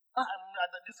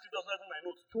 This scripture is not in my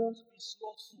notes. Don't be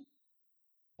slothful.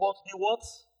 But be what?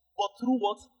 But through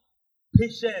what?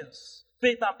 Patience.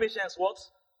 Faith and patience what?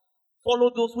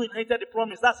 Follow those who inherited the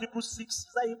promise. That's Hebrews 6.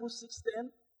 Is that Hebrews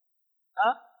 6:10?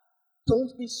 Huh?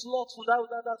 Don't be slothful.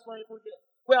 That's not even here.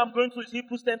 Where I'm going to is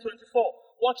Hebrews 10:24.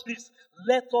 Watch this.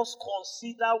 Let us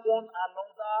consider one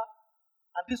another.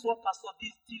 And this is what Pastor D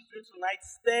is doing tonight.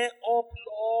 Stir up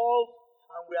love.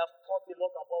 And we have taught a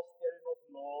lot about stirring up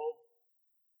love.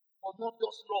 But not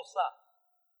just love, sir.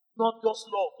 Not just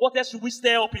love. What else should we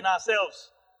stir up in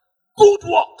ourselves? Good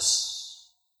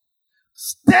works.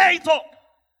 Stir it up.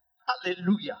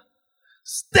 Hallelujah.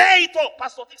 Stir it up,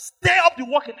 Pastor D. Stir up the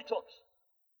work in the church.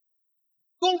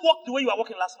 Don't walk the way you were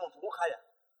walking last month. Walk higher.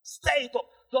 Stir it up.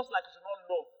 Just like you should not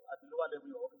love at the lower level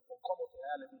you're working for, come up to a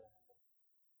higher level of favor.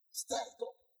 Stir it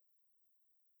up.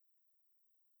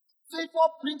 Favor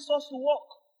brings us to work.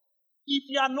 If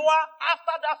you are Noah,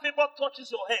 after that favor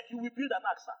touches your head, you will build an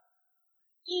axe.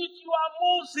 If you are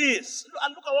Moses,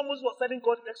 and look at what Moses was telling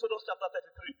God in Exodus chapter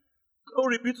 33.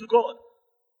 Glory be to God.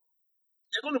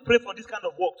 You're going to pray for this kind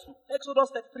of work too. Exodus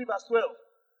 33 verse 12.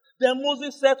 Then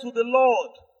Moses said to the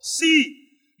Lord, see,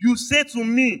 you say to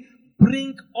me,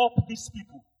 bring up these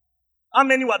people. How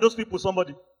many were those people,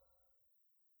 somebody?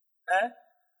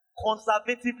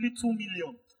 Conservatively 2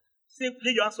 million. Say,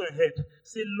 lay your hands on your head.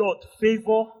 Say, Lord,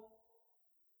 favor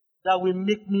that will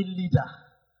make me leader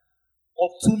of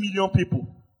 2 million people.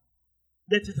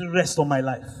 Let it rest on my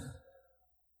life.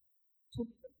 2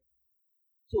 million.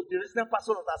 So the resident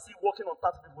pastors that are still working on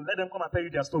 30 people, let them come and tell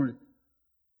you their story.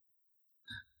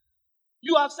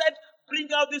 You have said, bring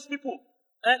out these people.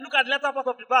 Look at the latter part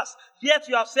of the verse. Yet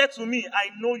you have said to me, I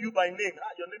know you by name.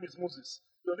 Your name is Moses.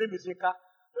 Your name is Inka.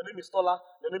 Your name is Tola.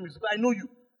 Your name is... I know you.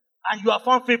 And you have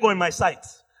found favor in my sight.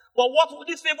 But what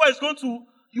this favor is going to...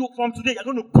 You from today, you're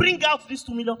going to bring out these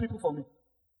 2 million people for me.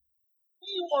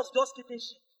 He was just keeping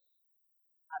sheep.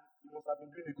 And he must have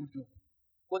been doing a good job.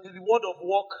 But the reward of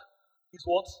work is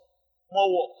what?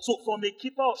 More work. So from a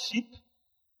keeper of sheep,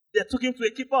 they took him to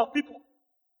a keeper of people.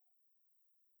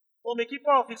 From a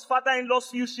keeper of his father-in-law's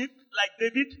few sheep, like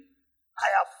David, I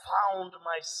have found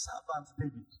my servant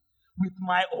David. With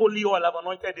my holy oil I've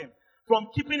anointed him.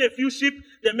 From keeping a few sheep,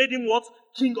 they made him what?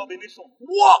 King of a nation.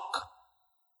 Walk!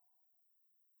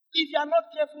 If you are not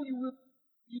careful, you will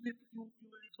ignore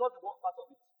the work part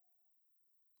of it.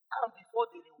 And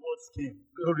before the rewards came,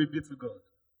 glory be to God.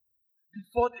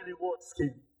 Before the rewards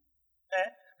came,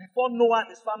 before Noah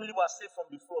and his family were saved from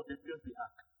the flood, they built the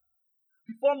ark.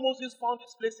 Before Moses found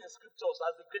his place in scriptures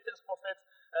as the greatest prophet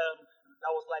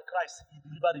that was like Christ, he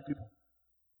delivered the people.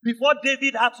 Before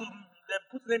David had to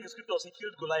put his name in scriptures, he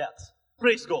killed Goliath.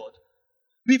 Praise God.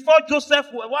 Before Joseph,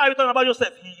 why are you talking about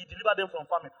Joseph? He delivered them from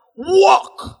famine.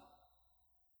 Walk!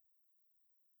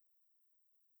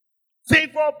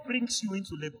 Favor brings you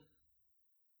into labor.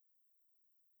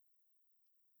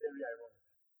 Very ironic.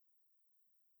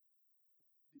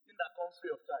 The thing that comes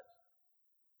free of charge.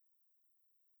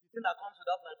 The thing that comes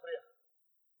without my prayer.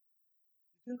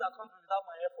 The thing that comes without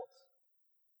my effort.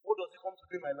 What does it come to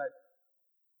do in my life?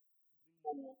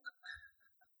 More work.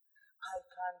 I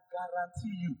can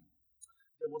guarantee you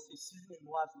there was a season in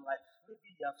Noah's life.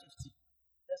 Maybe year 50.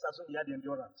 Let's assume he had the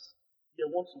endurance. Year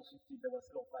 1 to 50, they were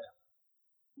still on fire.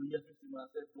 But year 50, man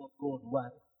said, God, why?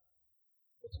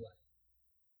 But why?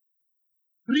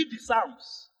 Read the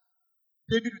Psalms.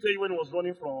 David will tell you when he was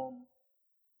running from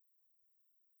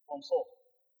Saul.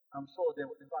 I'm sure they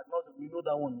were, in fact, now that we know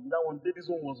that one. That one, David's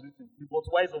own was written. The but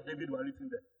whys of David were written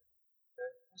there.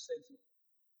 Who sent it?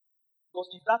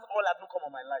 Because if that all had not come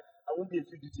on my life, I won't be a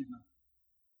fugitive now.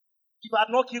 If I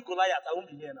had not killed Goliath, I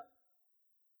won't be here now.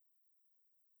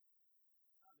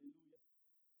 Hallelujah.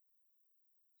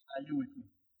 Are you with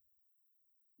me?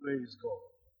 Praise God.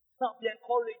 Now be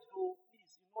encouraged though,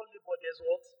 please. In all labor, there's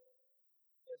what?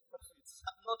 There's profits.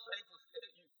 I'm not trying to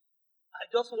scare you. I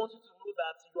just want you to know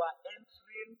that you are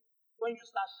entering, when you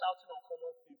start shouting on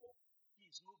common favor,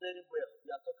 please know very well, we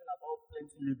are talking about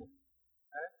plenty labor.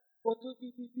 But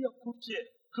be of good cheer.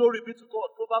 Glory be to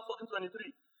God. Proverbs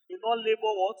 14:23. In all labor,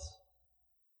 what?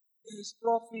 There is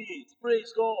profit.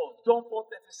 Praise God. John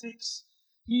 4:36.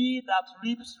 He that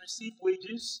reaps receive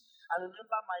wages. And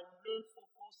remember, my main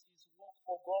focus is work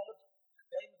for God.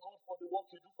 Thank God for the work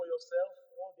you do for yourself.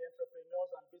 All the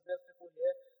entrepreneurs and business people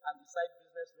here and the side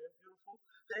business, very beautiful.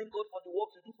 Thank God for the work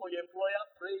you do for your employer.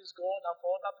 Praise God. And for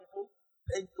other people,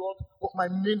 thank God. But my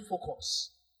main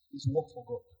focus is work for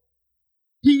God.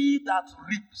 He that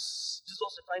reaps,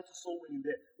 Jesus is trying to sow in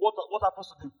there. What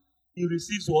happens to him? He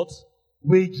receives what?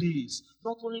 Wages.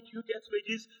 Not only do you get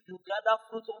wages, you gather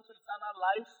fruit unto eternal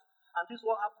life. And this is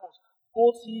what happens.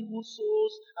 Both he who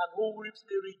sows and who reaps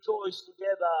may rejoice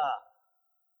together.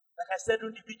 Like I said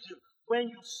in the vigil,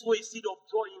 when you sow a seed of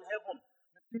joy in heaven,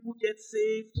 people get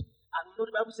saved. And you know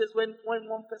the Bible says when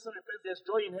one person repents, there's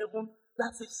joy in heaven.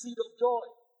 That's a seed of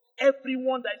joy.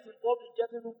 Everyone that is involved in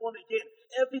getting born again,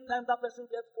 every time that person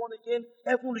gets born again,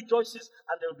 heaven rejoices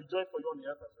and there will be joy for you on the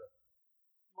earth as well.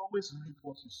 You always reap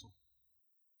what you sow.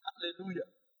 Hallelujah.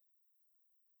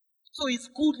 So it's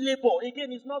good labor.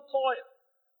 Again, it's not toil.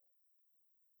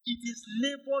 It is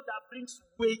labor that brings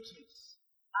wages.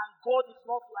 And God is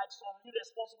not like some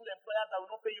irresponsible employers that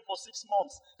will not pay you for 6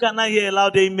 months. Can I hear a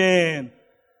loud amen?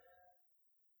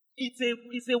 It's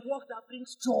a work that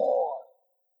brings joy.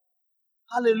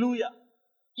 Hallelujah.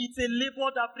 It's a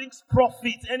labor that brings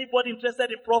profit. Anybody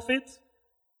interested in profit?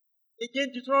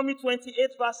 Again, Deuteronomy 28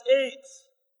 verse 8.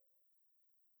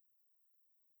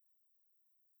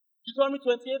 Deuteronomy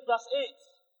 28 verse 8.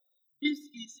 This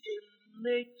is a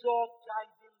major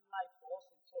guiding light for us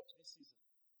in church this season.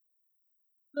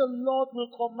 The Lord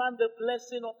will command a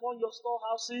blessing upon your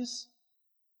storehouses.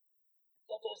 He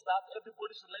taught us that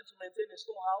everybody should learn to maintain a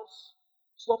storehouse.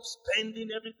 Stop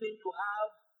spending everything you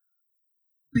have.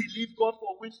 Believe God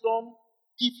for wisdom.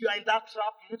 If you are in that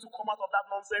trap, you need to come out of that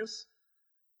nonsense.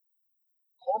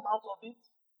 Come out of it.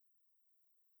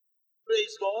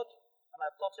 Praise God. And I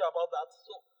taught you about that.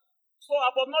 So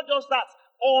about not just that.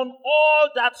 On all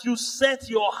that you set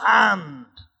your hand.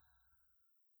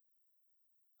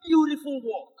 Beautiful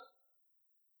work.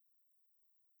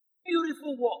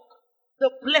 Beautiful work. The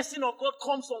blessing of God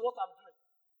comes on what I'm doing.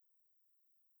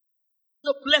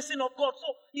 The blessing of God.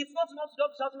 So it's not enough to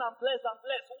just shouting, I'm blessed, I'm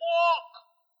blessed. Walk.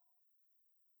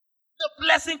 The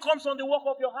blessing comes on the work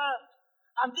of your hand.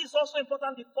 And this is also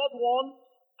important, the third one.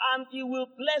 And he will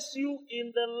bless you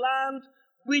in the land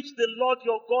which the Lord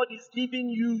your God is giving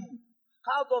you.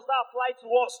 How does that apply to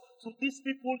us? To these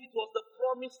people, it was the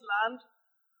promised land.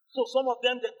 So some of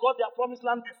them, they got their promised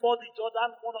land before the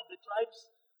Jordan, one of the tribes.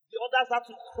 The others had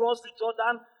to cross the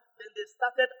Jordan. Then they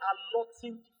started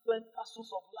allotting different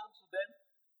parcels of land to them.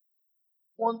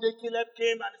 One day Caleb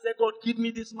came and he said, God, give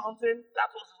me this mountain. That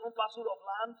was his own parcel of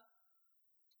land.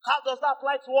 How does that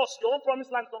apply to us? Your own promised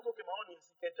land is not okay. My own is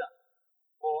Ikeja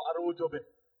or Arojobe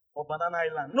or Banana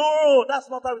Island. No, that's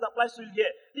not how it applies to you here.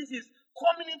 This is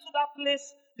coming into that place,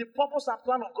 the purpose and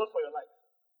plan of God for your life.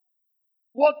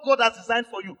 What God has designed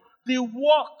for you. The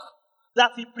work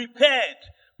that He prepared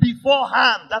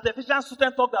beforehand, that Ephesians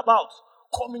 2:10 talked about,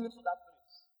 coming into that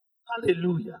place.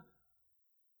 Hallelujah.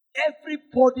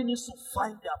 Everybody needs to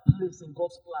find their place in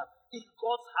God's plan, in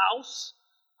God's house,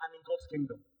 and in God's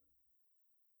kingdom.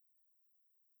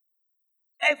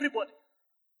 Everybody.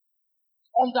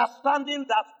 Understanding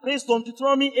that based on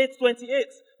Deuteronomy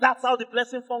 8:28, that's how the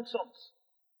blessing functions.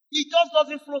 It just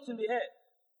doesn't float in the air.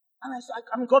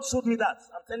 And God showed me that.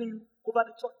 I'm telling you, over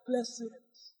the church,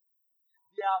 blessings.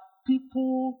 There are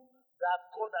people that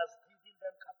God has given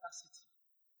them capacity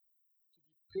to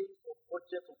be paid for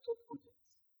budget of church projects,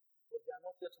 but they are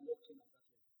not yet working on that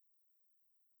level.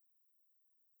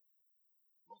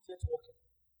 Not yet working.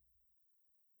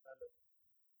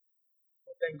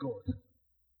 But thank God.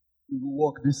 You will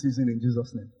walk this season in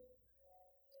Jesus' name.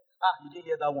 You didn't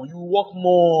hear that one. You will walk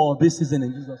more this season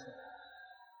in Jesus' name.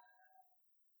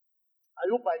 I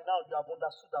hope by now you have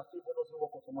understood that favor doesn't work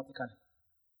automatically.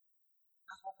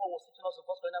 That's what Paul was teaching us in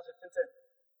 1 Corinthians 15:10.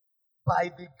 By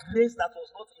the grace that was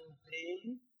not in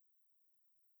vain,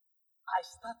 I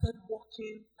started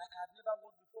walking like I had never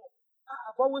walked before.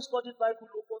 I've always studied Bible,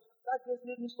 but that grace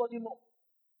made me study more.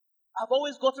 I've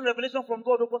always gotten revelation from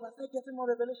God, but I started getting more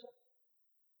revelation.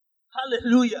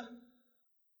 Hallelujah.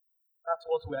 That's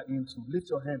what we are into.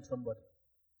 Lift your hand, somebody.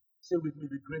 Say with me,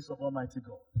 the grace of Almighty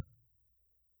God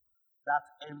that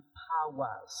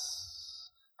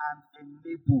empowers and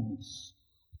enables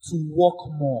to walk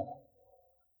more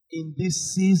in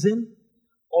this season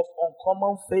of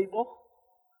uncommon favor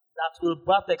that will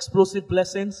birth explosive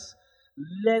blessings.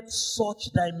 Let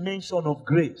such dimension of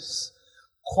grace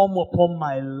come upon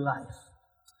my life.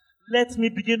 Let me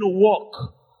begin to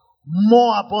walk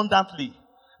more abundantly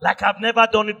like I've never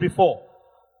done it before,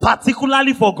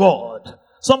 particularly for God.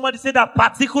 Somebody say that,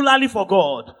 particularly for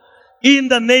God. In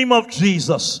the name of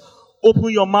Jesus,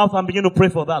 open your mouth and begin to pray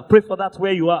for that. Pray for that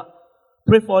where you are.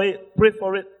 Pray for it. Pray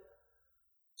for it.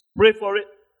 Pray for it.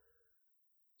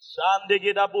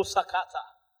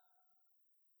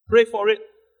 Pray for it.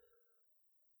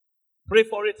 Pray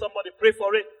for it. Somebody pray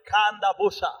for it. Kanda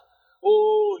bosha.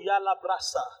 Oh, yala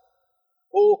brasa.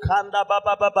 Oh, kanda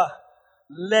baba baba.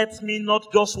 Let me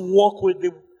not just walk with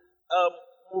the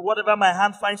whatever my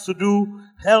hand finds to do.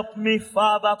 Help me,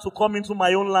 Father, to come into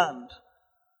my own land.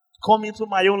 Come into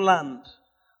my own land.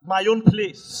 My own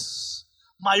place.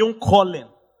 My own calling.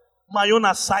 My own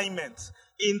assignment.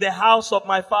 In the house of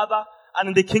my Father and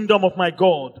in the kingdom of my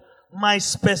God. My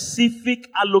specific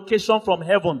allocation from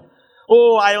heaven.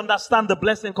 Oh, I understand the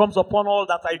blessing comes upon all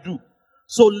that I do.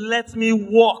 So let me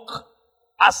walk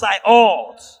as I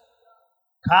ought.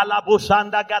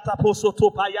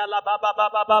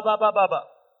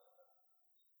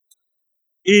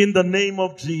 In the name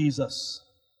of Jesus.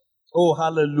 Oh,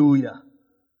 hallelujah.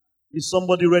 Is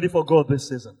somebody ready for God this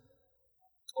season?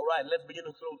 All right, let's begin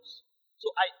to close. So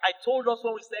I told us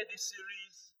when we started this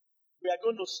series, we are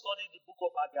going to study the book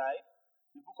of Haggai,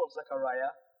 the book of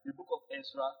Zechariah, the book of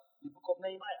Ezra, the book of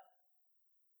Nehemiah.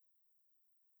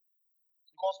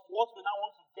 Because what we now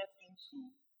want to get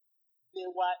into They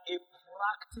were a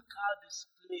practical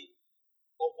display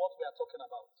of what we are talking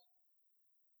about.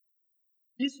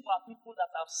 These were people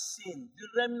that have sinned, the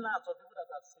remnants of people that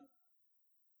have sinned.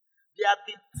 They have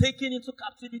been taken into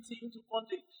captivity, into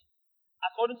bondage,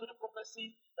 according to the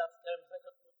prophecy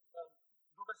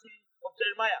prophecy of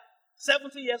Jeremiah.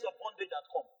 70 years of bondage had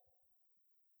come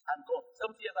and gone.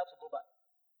 70 years have to go back.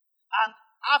 And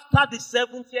after the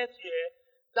 70th year,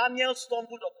 Daniel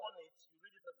stumbled upon it. You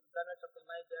read it in Daniel chapter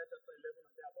 9, chapter 11,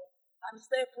 and thereabout. And he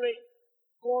started praying.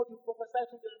 God, you prophesied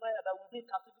to Jeremiah that we'll be in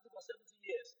captivity for 70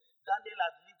 years. Daniel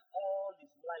had lived all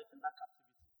his life in that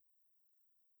captivity.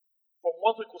 From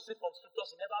what we could see from scriptures,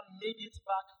 he never made it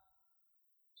back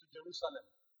to Jerusalem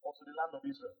or to the land of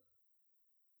Israel.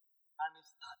 And he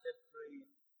started praying.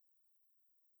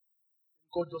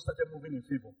 God just started moving in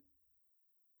favor.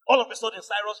 All of a sudden,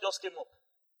 Cyrus just came up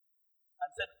and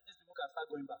said, these people can start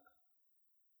going back.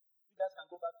 You guys can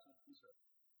go back to Israel.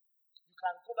 You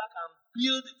can go back and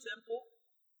build the temple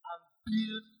and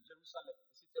build Jerusalem,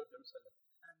 the city of Jerusalem.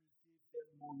 And he gave them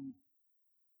money.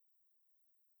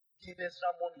 Gave Ezra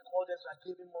money, called Ezra,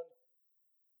 gave him money.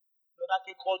 The other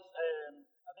king called,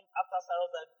 I think after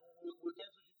Cyrus, that we'll get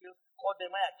into details, called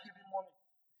Nehemiah, gave him money,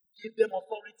 gave them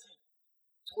authority,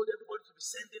 told everybody to be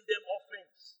sending them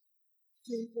offerings.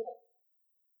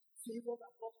 Favor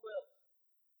that brought wealth.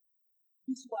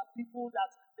 These were people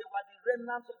that, they were the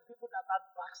remnants of people that had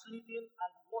backslidden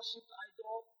and worshipped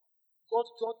idols. God's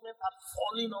judgment had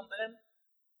fallen on them.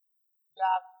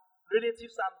 Their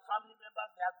relatives and family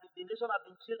members, the nation had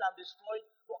been killed and destroyed.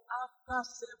 But after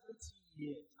 70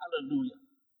 years, hallelujah,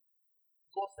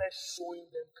 God started showing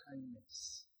them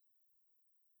kindness.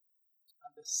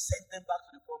 And they sent them back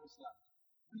to the promised land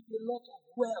with a lot of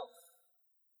wealth,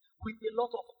 with a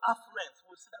lot of affluence.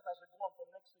 We'll see that as we go on from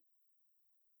next week.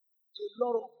 A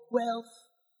lot of wealth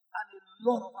and a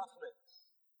lot of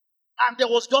affluence. And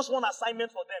there was just one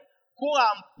assignment for them. Go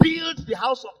and build the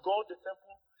house of God, the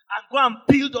temple, and go and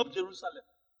build up Jerusalem.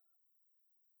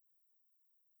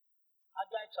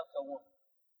 Haggai chapter 1.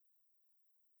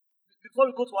 Before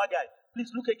we go to Haggai, please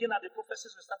look again at the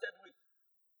prophecies we started with.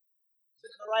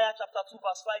 Zechariah chapter 2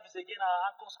 verse 5 is again our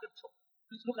anchor scripture.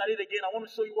 Please look at it again. I want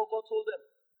to show you what God told them.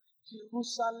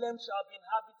 Jerusalem shall be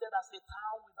inhabited as a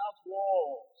town without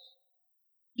walls.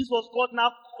 This was God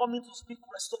now coming to speak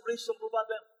restoration over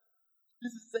them.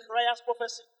 This is Zechariah's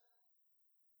prophecy.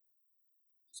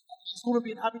 It's going to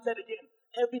be inhabited again.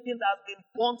 Everything that has been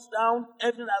burnt down,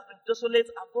 everything that has been desolate,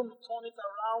 I'm going to turn it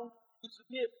around. It will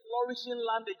be a flourishing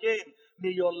land again.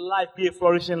 May your life be a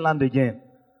flourishing land again.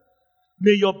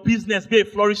 May your business be a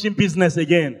flourishing business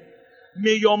again.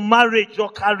 May your marriage, your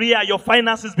career, your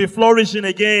finances be flourishing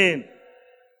again.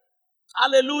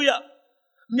 Hallelujah.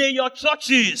 May your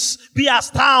churches be as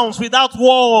towns without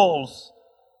walls.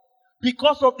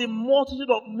 Because of the multitude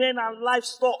of men and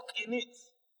livestock in it,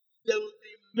 there will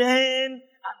be men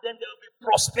and then there will be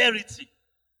prosperity.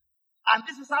 And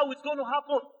this is how it's going to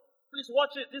happen. Please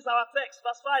watch it. This is our text,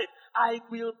 verse 5. I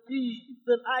will be,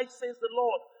 then I, says the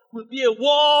Lord, will be a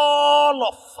wall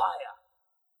of fire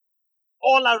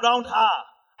all around her,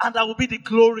 and there will be the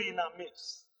glory in her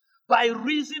midst. By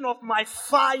reason of my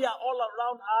fire all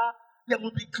around her, there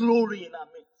will be glory in her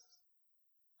midst.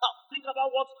 Now, think about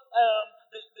what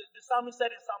the psalmist said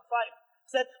in Psalm 5. He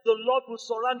said, the Lord will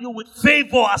surround you with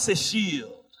favor as a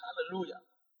shield. Hallelujah.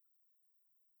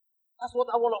 That's what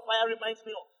that wall of fire reminds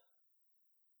me of.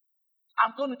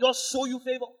 I'm going to just show you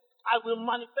favor. I will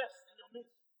manifest in your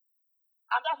midst.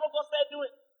 And that's what God started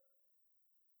doing.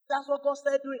 That's what God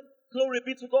started doing. Glory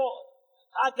be to God.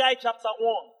 Haggai chapter 1.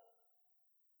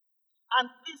 And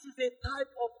this is a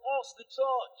type of us, the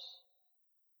church.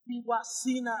 We were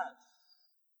sinners.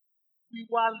 We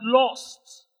were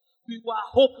lost. We were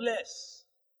hopeless.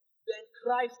 Then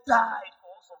Christ died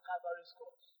for us on Calvary's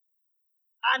cross.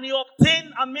 And he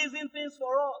obtained amazing things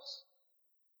for us.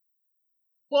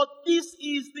 But this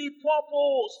is the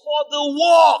purpose for the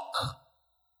work.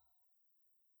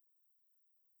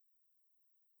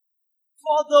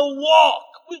 For the work.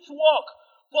 Which work?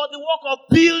 For the work of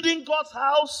building God's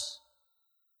house,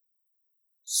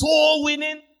 soul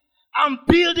winning, and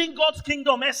building God's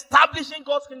kingdom, establishing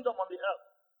God's kingdom on the earth.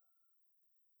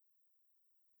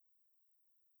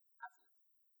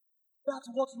 That's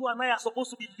what you and I are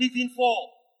supposed to be living for.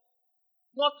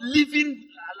 Not living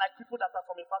like people that are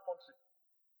from a far country.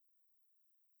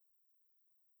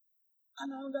 And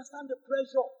I understand the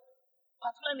pressure,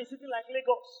 particularly in a city like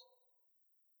Lagos.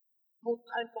 No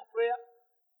time for prayer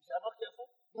if you are not careful.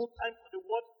 No time for the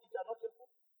word if you are not careful.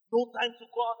 No time to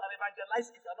go out and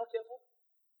evangelize if you are not careful.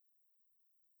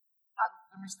 And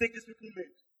the mistake these people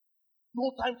made.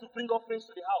 No time to bring offerings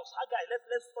to the house. Haggai,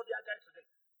 let's study Haggai today.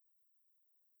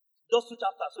 Just 2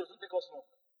 chapters, so it won't take us long.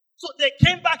 So they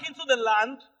came back into the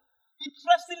land.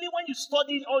 Interestingly, when you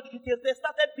study all the details, they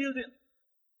started building.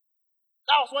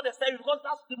 That was what they said, because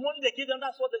that's the money they gave them,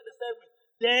 that's what they said with.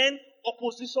 Then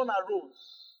opposition arose.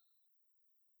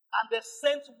 And they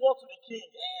sent word to the king.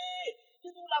 Hey,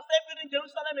 these people have started building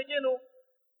Jerusalem again, oh.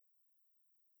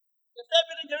 They started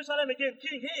building Jerusalem again.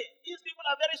 King, hey, these people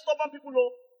are very stubborn people,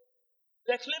 oh.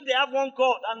 They claim they have one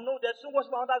God, and no, they still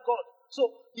worship another God.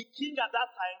 So the king at that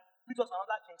time, which was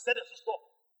another king, said they should stop.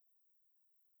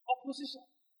 Opposition.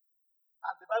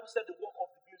 And the Bible said the work of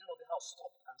the building of the house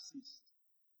stopped and ceased.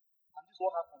 And this is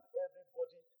what happened.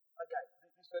 Everybody, Haggai,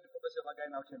 this is where the prophecy of Haggai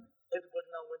now came in. Everybody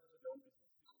now went into their own business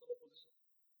because of opposition.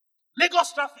 Lagos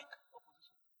traffic,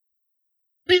 opposition.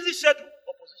 Busy schedule,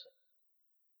 opposition.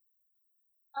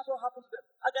 That's what happened to them.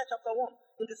 Haggai chapter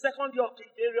 1. In the second year of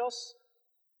King Darius,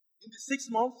 in the 6th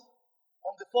month,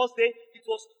 on the first day, it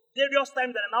was Darius'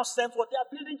 time that they now sent what they are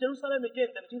building Jerusalem again.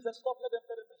 Then the king said, stop, let them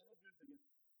tell them they should not build again.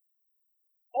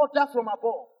 Order from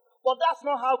above. But that's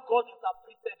not how God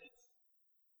interpreted it.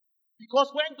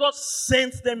 Because when God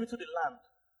sent them into the land,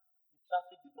 the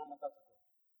traffic did not matter to God.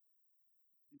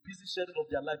 The busy schedule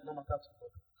of their life did not matter to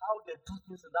God. How they do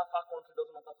things in that far country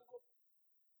doesn't matter to God.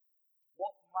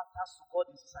 What matters to God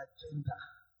is his agenda.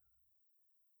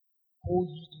 Go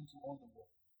ye into all the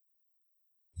world.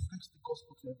 Preach the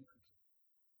gospel to every creature.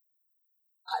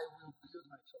 I will build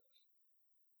my church.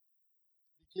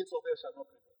 The gates of hell shall not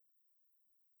prevail.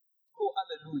 Oh,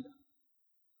 hallelujah.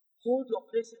 Hold your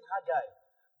place in Haggai.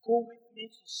 Go with me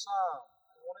to Psalm.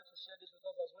 I wanted to share this with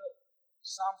us as well.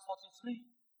 Psalm 43.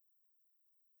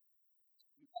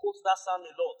 We quote that psalm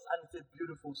a lot, and it's a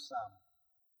beautiful psalm.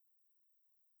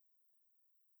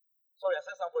 Sorry, I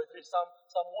said Psalm 43. Psalm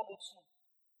 102.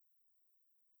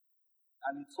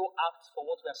 And it's so apt for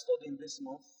what we are studying this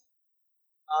month.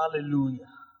 Hallelujah.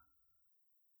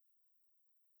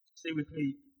 Say with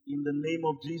me, in the name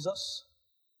of Jesus,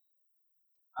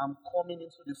 I'm coming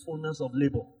into the fullness of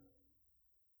labor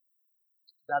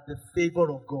that the favor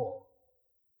of God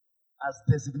has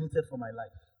designated for my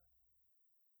life.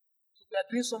 So we are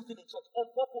doing something in church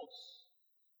on purpose.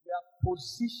 We are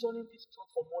positioning this church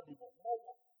for more labor, more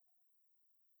work.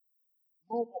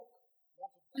 More work. We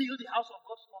want to build the house of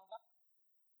God stronger.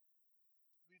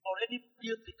 We've already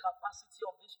built the capacity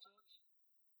of this church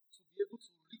to be able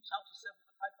to reach out to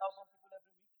 5,000 people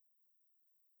every week.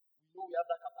 We know we have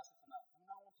that capacity now. We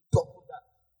now want to double that.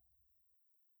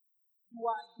 You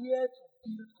are here to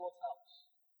build God's house.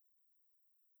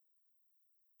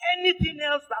 Anything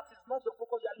else that is not your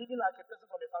focus, you are living like a person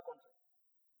from a far country.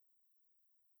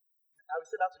 I will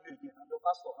say that to you again. I'm your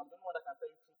pastor. I'm the only one that can tell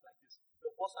you truth like this.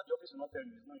 Your boss at the office will not tell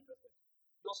you. He's not interested.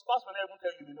 Your spouse will not even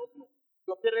tell you. He may not know.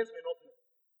 Your parents may not know.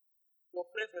 Your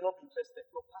friends may not be interested.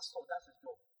 Your pastor, that's his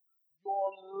job. Your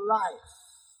life.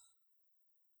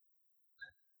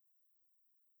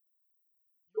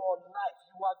 Your life.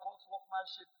 You are God's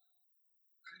workmanship.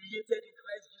 Created in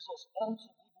Christ Jesus unto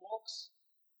good works,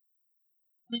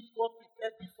 which God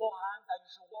prepared beforehand that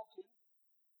you should walk in.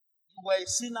 You were a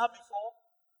sinner before.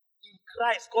 In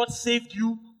Christ, God saved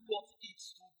you, but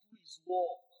it's to do his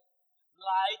work.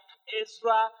 Like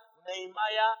Ezra,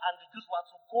 Nehemiah, and the Jews were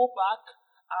to go back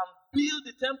and build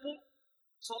the temple,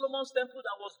 Solomon's temple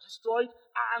that was destroyed,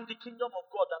 and the kingdom of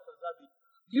God that preserved it.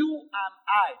 You and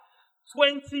I,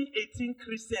 2018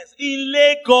 Christians in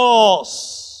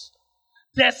Lagos,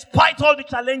 despite all the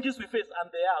challenges we face, and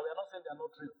we are not saying they are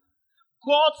not real.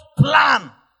 God's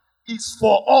plan is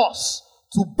for us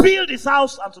to build his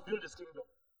house and to build his kingdom.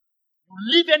 You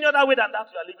live any other way than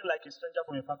that, you are living like a stranger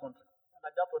from a far country.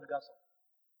 Like that prodigal son.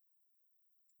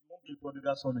 You won't be a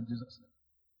prodigal son in Jesus' name.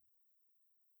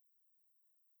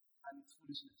 And it's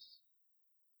foolishness.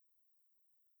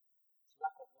 It's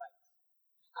lack of light.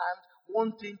 And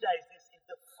one danger is this: if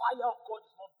the fire of God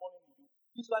is not burning in you,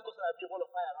 this is why God said, I'll be a wall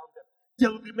of fire around them.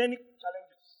 There will be many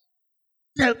challenges.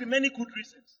 There will be many good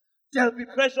reasons. There will be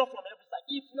pressure from every side.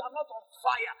 If you are not on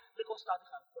fire, Lagos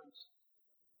traffic can quench.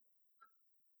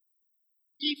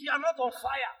 If you are not on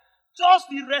fire,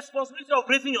 just the responsibility of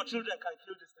raising your children can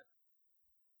kill this thing.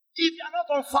 If you are not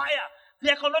on fire,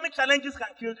 the economic challenges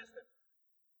can kill this thing.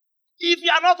 If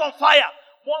you are not on fire,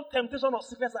 one temptation of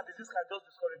sickness and disease can just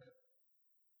discourage you.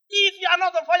 If you are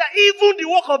not on fire, even the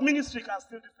work of ministry can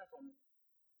steal this thing from you.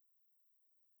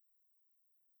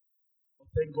 But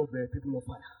thank God we are people of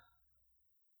fire.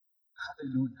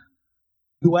 Hallelujah.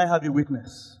 Do I have a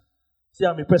witness? See,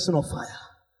 I'm a person of fire.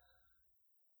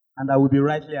 And I will be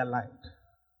rightly aligned.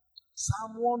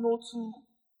 Psalm 102,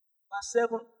 verse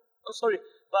 7.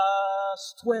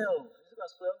 Verse 12. Is it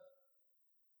verse 12?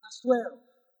 Verse 12.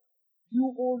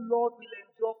 You, O Lord, will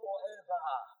endure forever.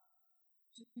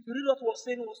 If you read what he was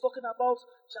saying, he was talking about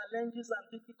challenges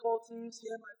and difficulties.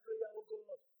 Hear my prayer, O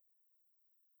God.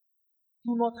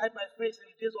 Do not hide my face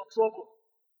in the days of trouble.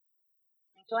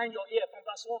 Incline your ear from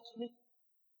verse 1 to me.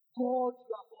 God,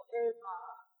 you are forever.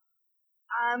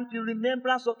 And the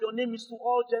remembrance of your name is to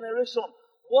all generations.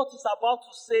 What is about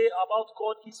to say about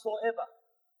God is forever.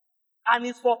 And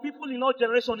it's for people in all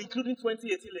generations, including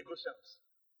 2018 Lagosians.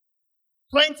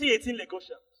 2018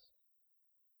 Lagosians.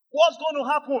 What's going to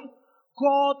happen?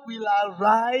 God will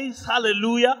arise,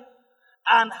 hallelujah,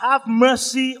 and have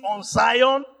mercy on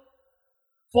Zion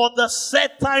for the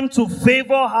set time to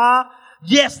favor her.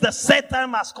 Yes, the set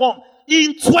time has come.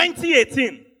 In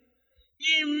 2018,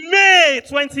 in May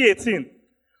 2018,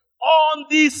 on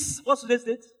this, what's today's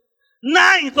date?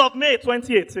 9th of May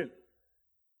 2018.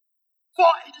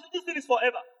 This thing is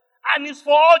forever. And it's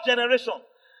for all generations.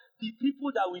 The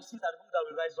people that we see, that people that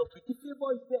will rise up with, the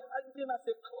favor is there hanging as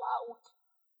a cloud.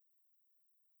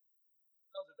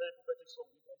 That was a very prophetic song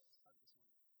you guys sang this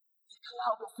morning. It's a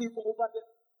cloud of favor over them.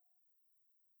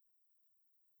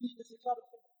 It's a cloud of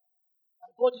favor.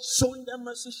 And God is showing them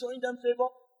mercy, showing them favor.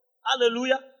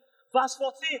 Hallelujah. Verse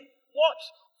 14. Watch.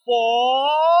 For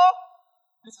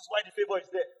this is why the favor is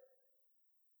there.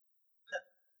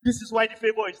 This is why the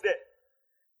favor is there.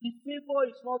 The favor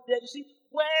is not there. You see,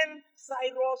 when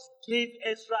Cyrus gave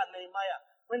Ezra and Nehemiah,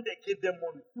 when they gave them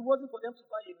money, it wasn't for them to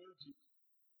buy a new jeep.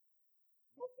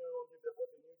 Nothing wrong with them, but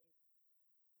a new jeep.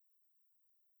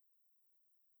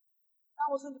 That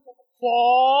wasn't the purpose.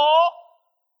 For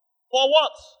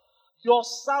what? Your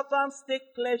servants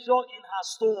take pleasure in her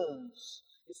stones.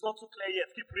 It's not too clear yet.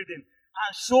 Keep reading.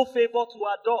 And show favor to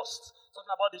her dust.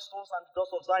 Talking about the stones and the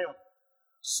dust of Zion.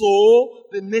 So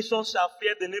the nations shall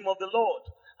fear the name of the Lord,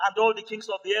 and all the kings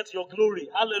of the earth your glory.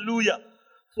 Hallelujah.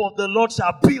 For the Lord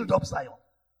shall build up Zion.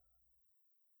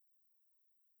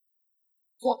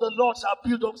 For the Lord shall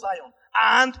build up Zion,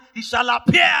 and he shall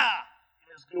appear in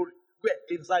his glory. Where?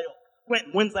 In Zion.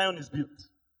 When Zion is built.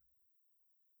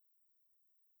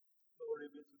 Glory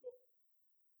be to God.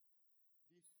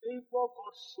 The favor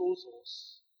God shows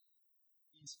us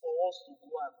is for us to go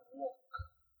and walk.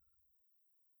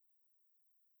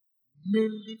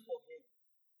 Mainly for him.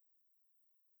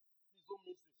 Please don't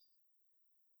miss this.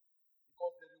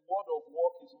 Because the reward of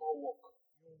work is more work.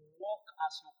 You walk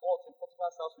as you ought. In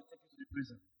Potiphar's house will take you to the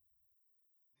prison.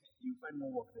 You find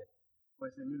more work there. But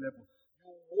it's a new level.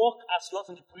 You walk as you ought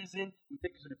in the prison, will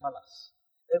take you to the palace.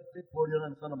 Everybody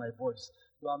on the sound of my voice,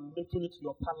 you are making it to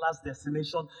your palace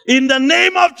destination in the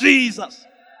name of Jesus.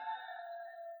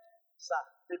 Sir,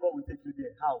 favor will take you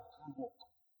there. How? Through work.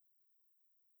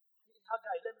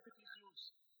 Haggai, let me quickly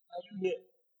close. Are you here?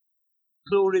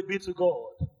 Glory be to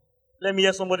God. Let me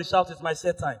hear somebody shout, it's my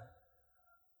set time.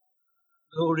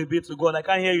 Glory be to God. I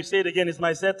can't hear you say it again, it's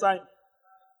my set time.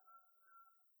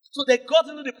 So they got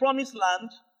into the promised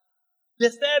land. They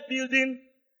started building.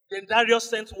 Then Darius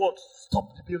sent what?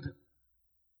 Stop the building.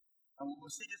 And we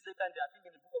will see this later in I think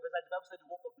in the book of Ezra, the Bible said the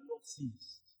work of the Lord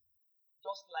ceased.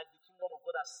 Just like the kingdom of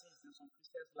God has ceased in some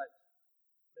Christians' life.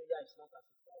 Prayer is not as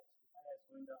it ought. The fire is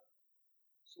going down.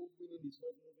 So winning is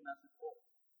not moving as it ought.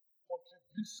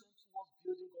 Contribution towards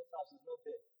building God's house is not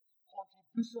there.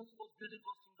 Contribution towards building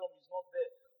God's kingdom is not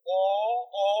there.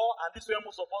 And this is where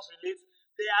most of us relate,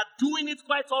 they are doing it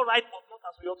quite all right, but not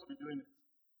as we ought to be doing it.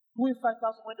 Doing 5,000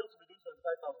 when they ought to be doing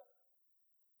 25,000.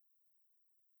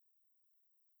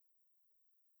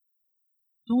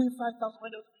 Doing 5,000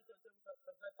 when they ought to be doing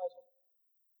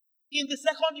 25,000. In the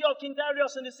second year of King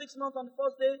Darius, in the 6th month on the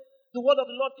first day, the word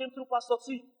of the Lord came through Pastor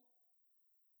T.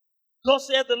 Thus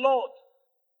said the Lord,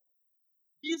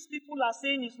 these people are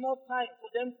saying it's not time for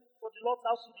them, for the Lord's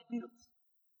house to be built.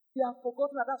 They have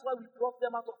forgotten that that's why we brought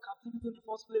them out of captivity in the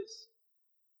first place.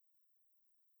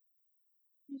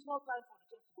 It's not time for the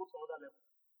church to go to another level.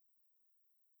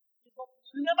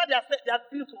 Remember, they are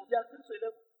built to a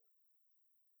level.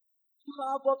 Look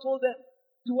at how God told them.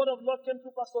 The word of the Lord came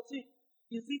through Pastor T.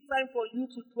 Is it time for you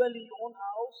to dwell in your own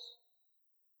house?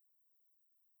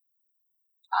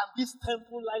 And this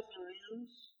temple lies in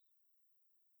ruins?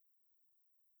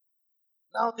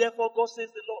 Now, therefore, God says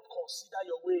the Lord, consider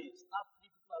your ways. Have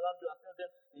people around you and tell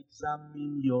them,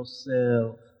 examine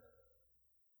yourself.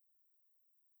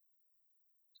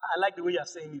 I like the way you're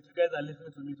saying it. You guys are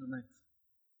listening to me tonight.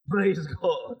 Praise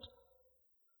God.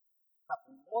 Now,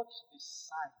 watch the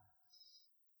signs.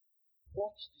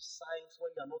 Watch the signs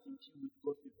when you are not in tune with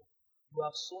God's people. You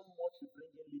have so much, you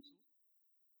bring in little.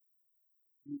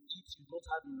 You eat, you don't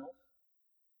have enough.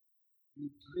 You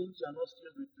drink, you are not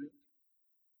filled with drink.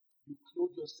 You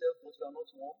clothe yourself, but you are not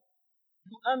warm.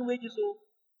 You earn wages,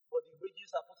 but the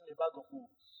wages are put in a bag of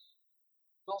holes.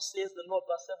 Thus says the Lord,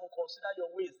 verse 7, consider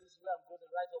your ways. This is where I'm going.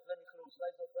 Rise up, let me close.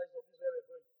 Rise up, this is where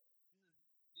we're going.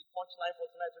 This is the punchline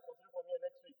for tonight. We'll continue from here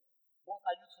next week. What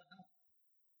are you to do?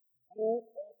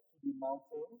 Go up to the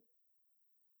mountain.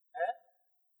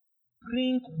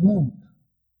 Bring wood.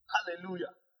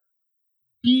 Hallelujah.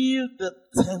 Build the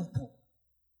temple.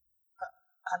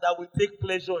 And I will take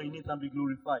pleasure in it and be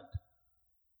glorified.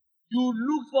 You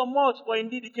looked for much, but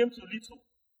indeed it came to little.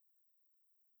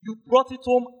 You brought it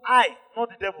home, I, not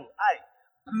the devil, I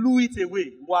blew it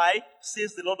away. Why?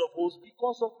 Says the Lord of hosts,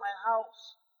 because of my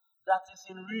house that is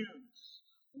in ruins,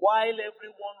 while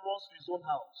everyone runs to his own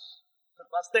house.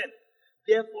 Verse 10.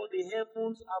 Therefore the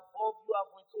heavens above you have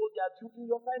withhold their due in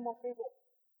your time of favor.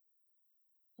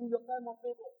 In your time of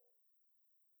favor.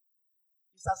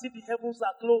 It's as if the heavens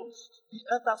are closed. The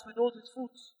earth has withheld its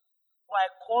fruit. For I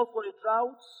call for a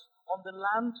drought on the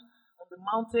land, on the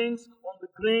mountains, on the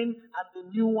grain, and the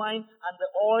new wine, and the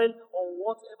oil, on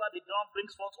whatever the ground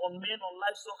brings forth, on men, on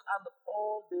livestock, and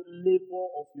all the labor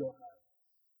of your hands.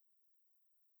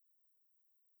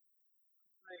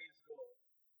 Praise God.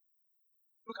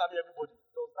 Look at me, everybody.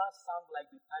 Does that sound like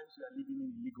the times we are living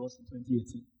in Lagos in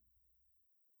 2018?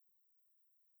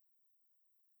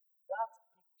 That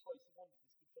picture is even the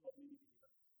description of many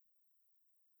believers.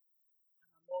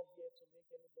 And I'm not here to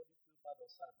make anybody feel bad or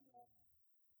sad. No.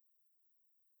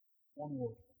 One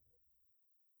word.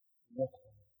 Work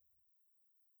for me.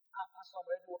 Pastor, I'm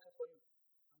already working for you.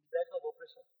 I'm the director of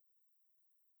operation.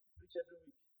 I preach every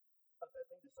week. In fact, I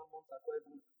think the sermons are quite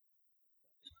good.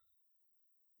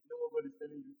 You know what God is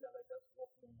telling you? They're like that.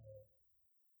 Work more.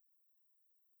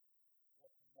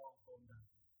 Work more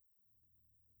abundantly.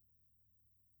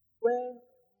 When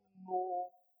you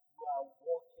know you are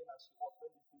working as you ought,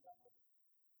 when these things are not there,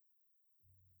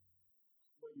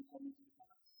 when you come into the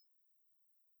palace.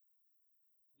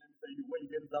 Let me tell you, when you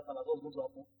get into that palace, what's going to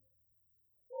happen?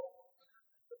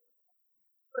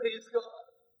 Praise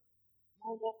God.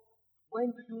 No work.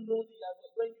 When do you know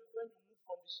when you move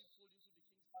from the sheepfold into the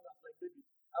king's palace like David?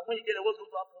 And when you get there, what's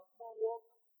going to happen? More work.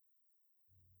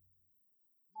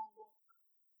 More work.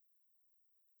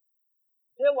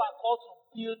 They were called to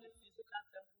build the physical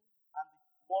temple and the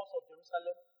walls of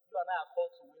Jerusalem. You and I are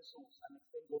called to win souls and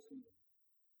extend God's kingdom.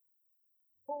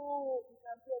 Oh, you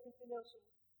can do everything else. You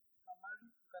can marry,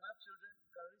 you can have children,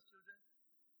 you can raise children.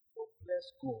 But bless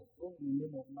God, don't in the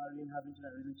name of marrying, having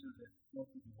children, and raising children, not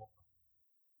do the work.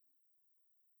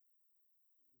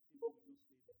 The people will just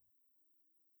stay there.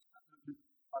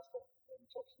 Pastor,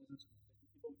 church, listen to me. The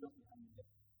people will just be hanging there.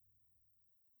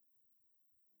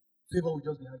 Favor will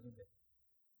just be hanging there.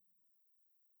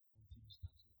 Until you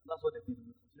start to. And that's what they did.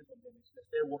 We continue from there. They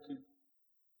started working.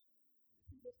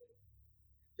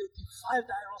 They defied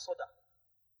the iron order.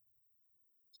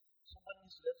 Somebody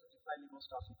needs to learn to defy Lagos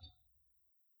traffic.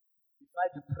 Defy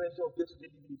the pressure of day-to-day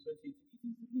living in 2018. It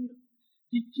is real.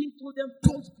 The king told them,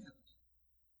 don't build.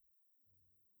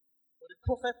 But the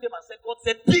prophet came and said, God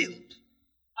said, build.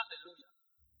 Hallelujah.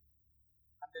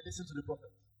 And they listened to the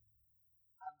prophet.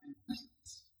 And they built.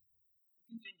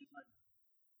 He didn't change his mind.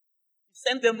 He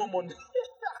sent them more money.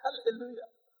 Hallelujah.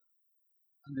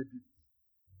 And they built.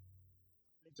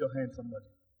 Lift your hand, somebody.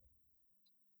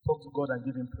 Talk to God and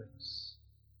give him praise.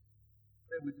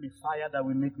 Pray with me, fire that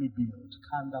will make me build.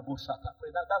 Kanda Boshata.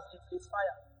 Pray that's it. It's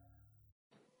fire.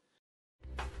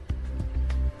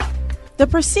 The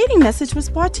preceding message was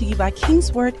brought to you by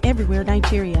Kingsword Everywhere,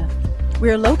 Nigeria.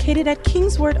 We are located at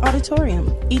Kingsword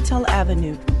Auditorium, Etel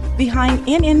Avenue, behind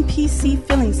NNPC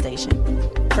Filling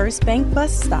Station, First Bank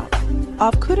Bus Stop,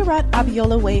 off Kudirat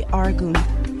Abiola Way, Argun,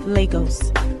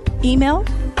 Lagos. Email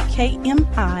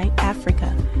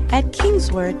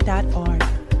kmiafrica@kingsword.org.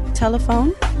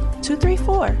 Telephone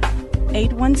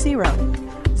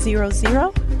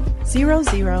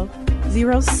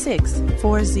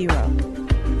 234-810-00000640.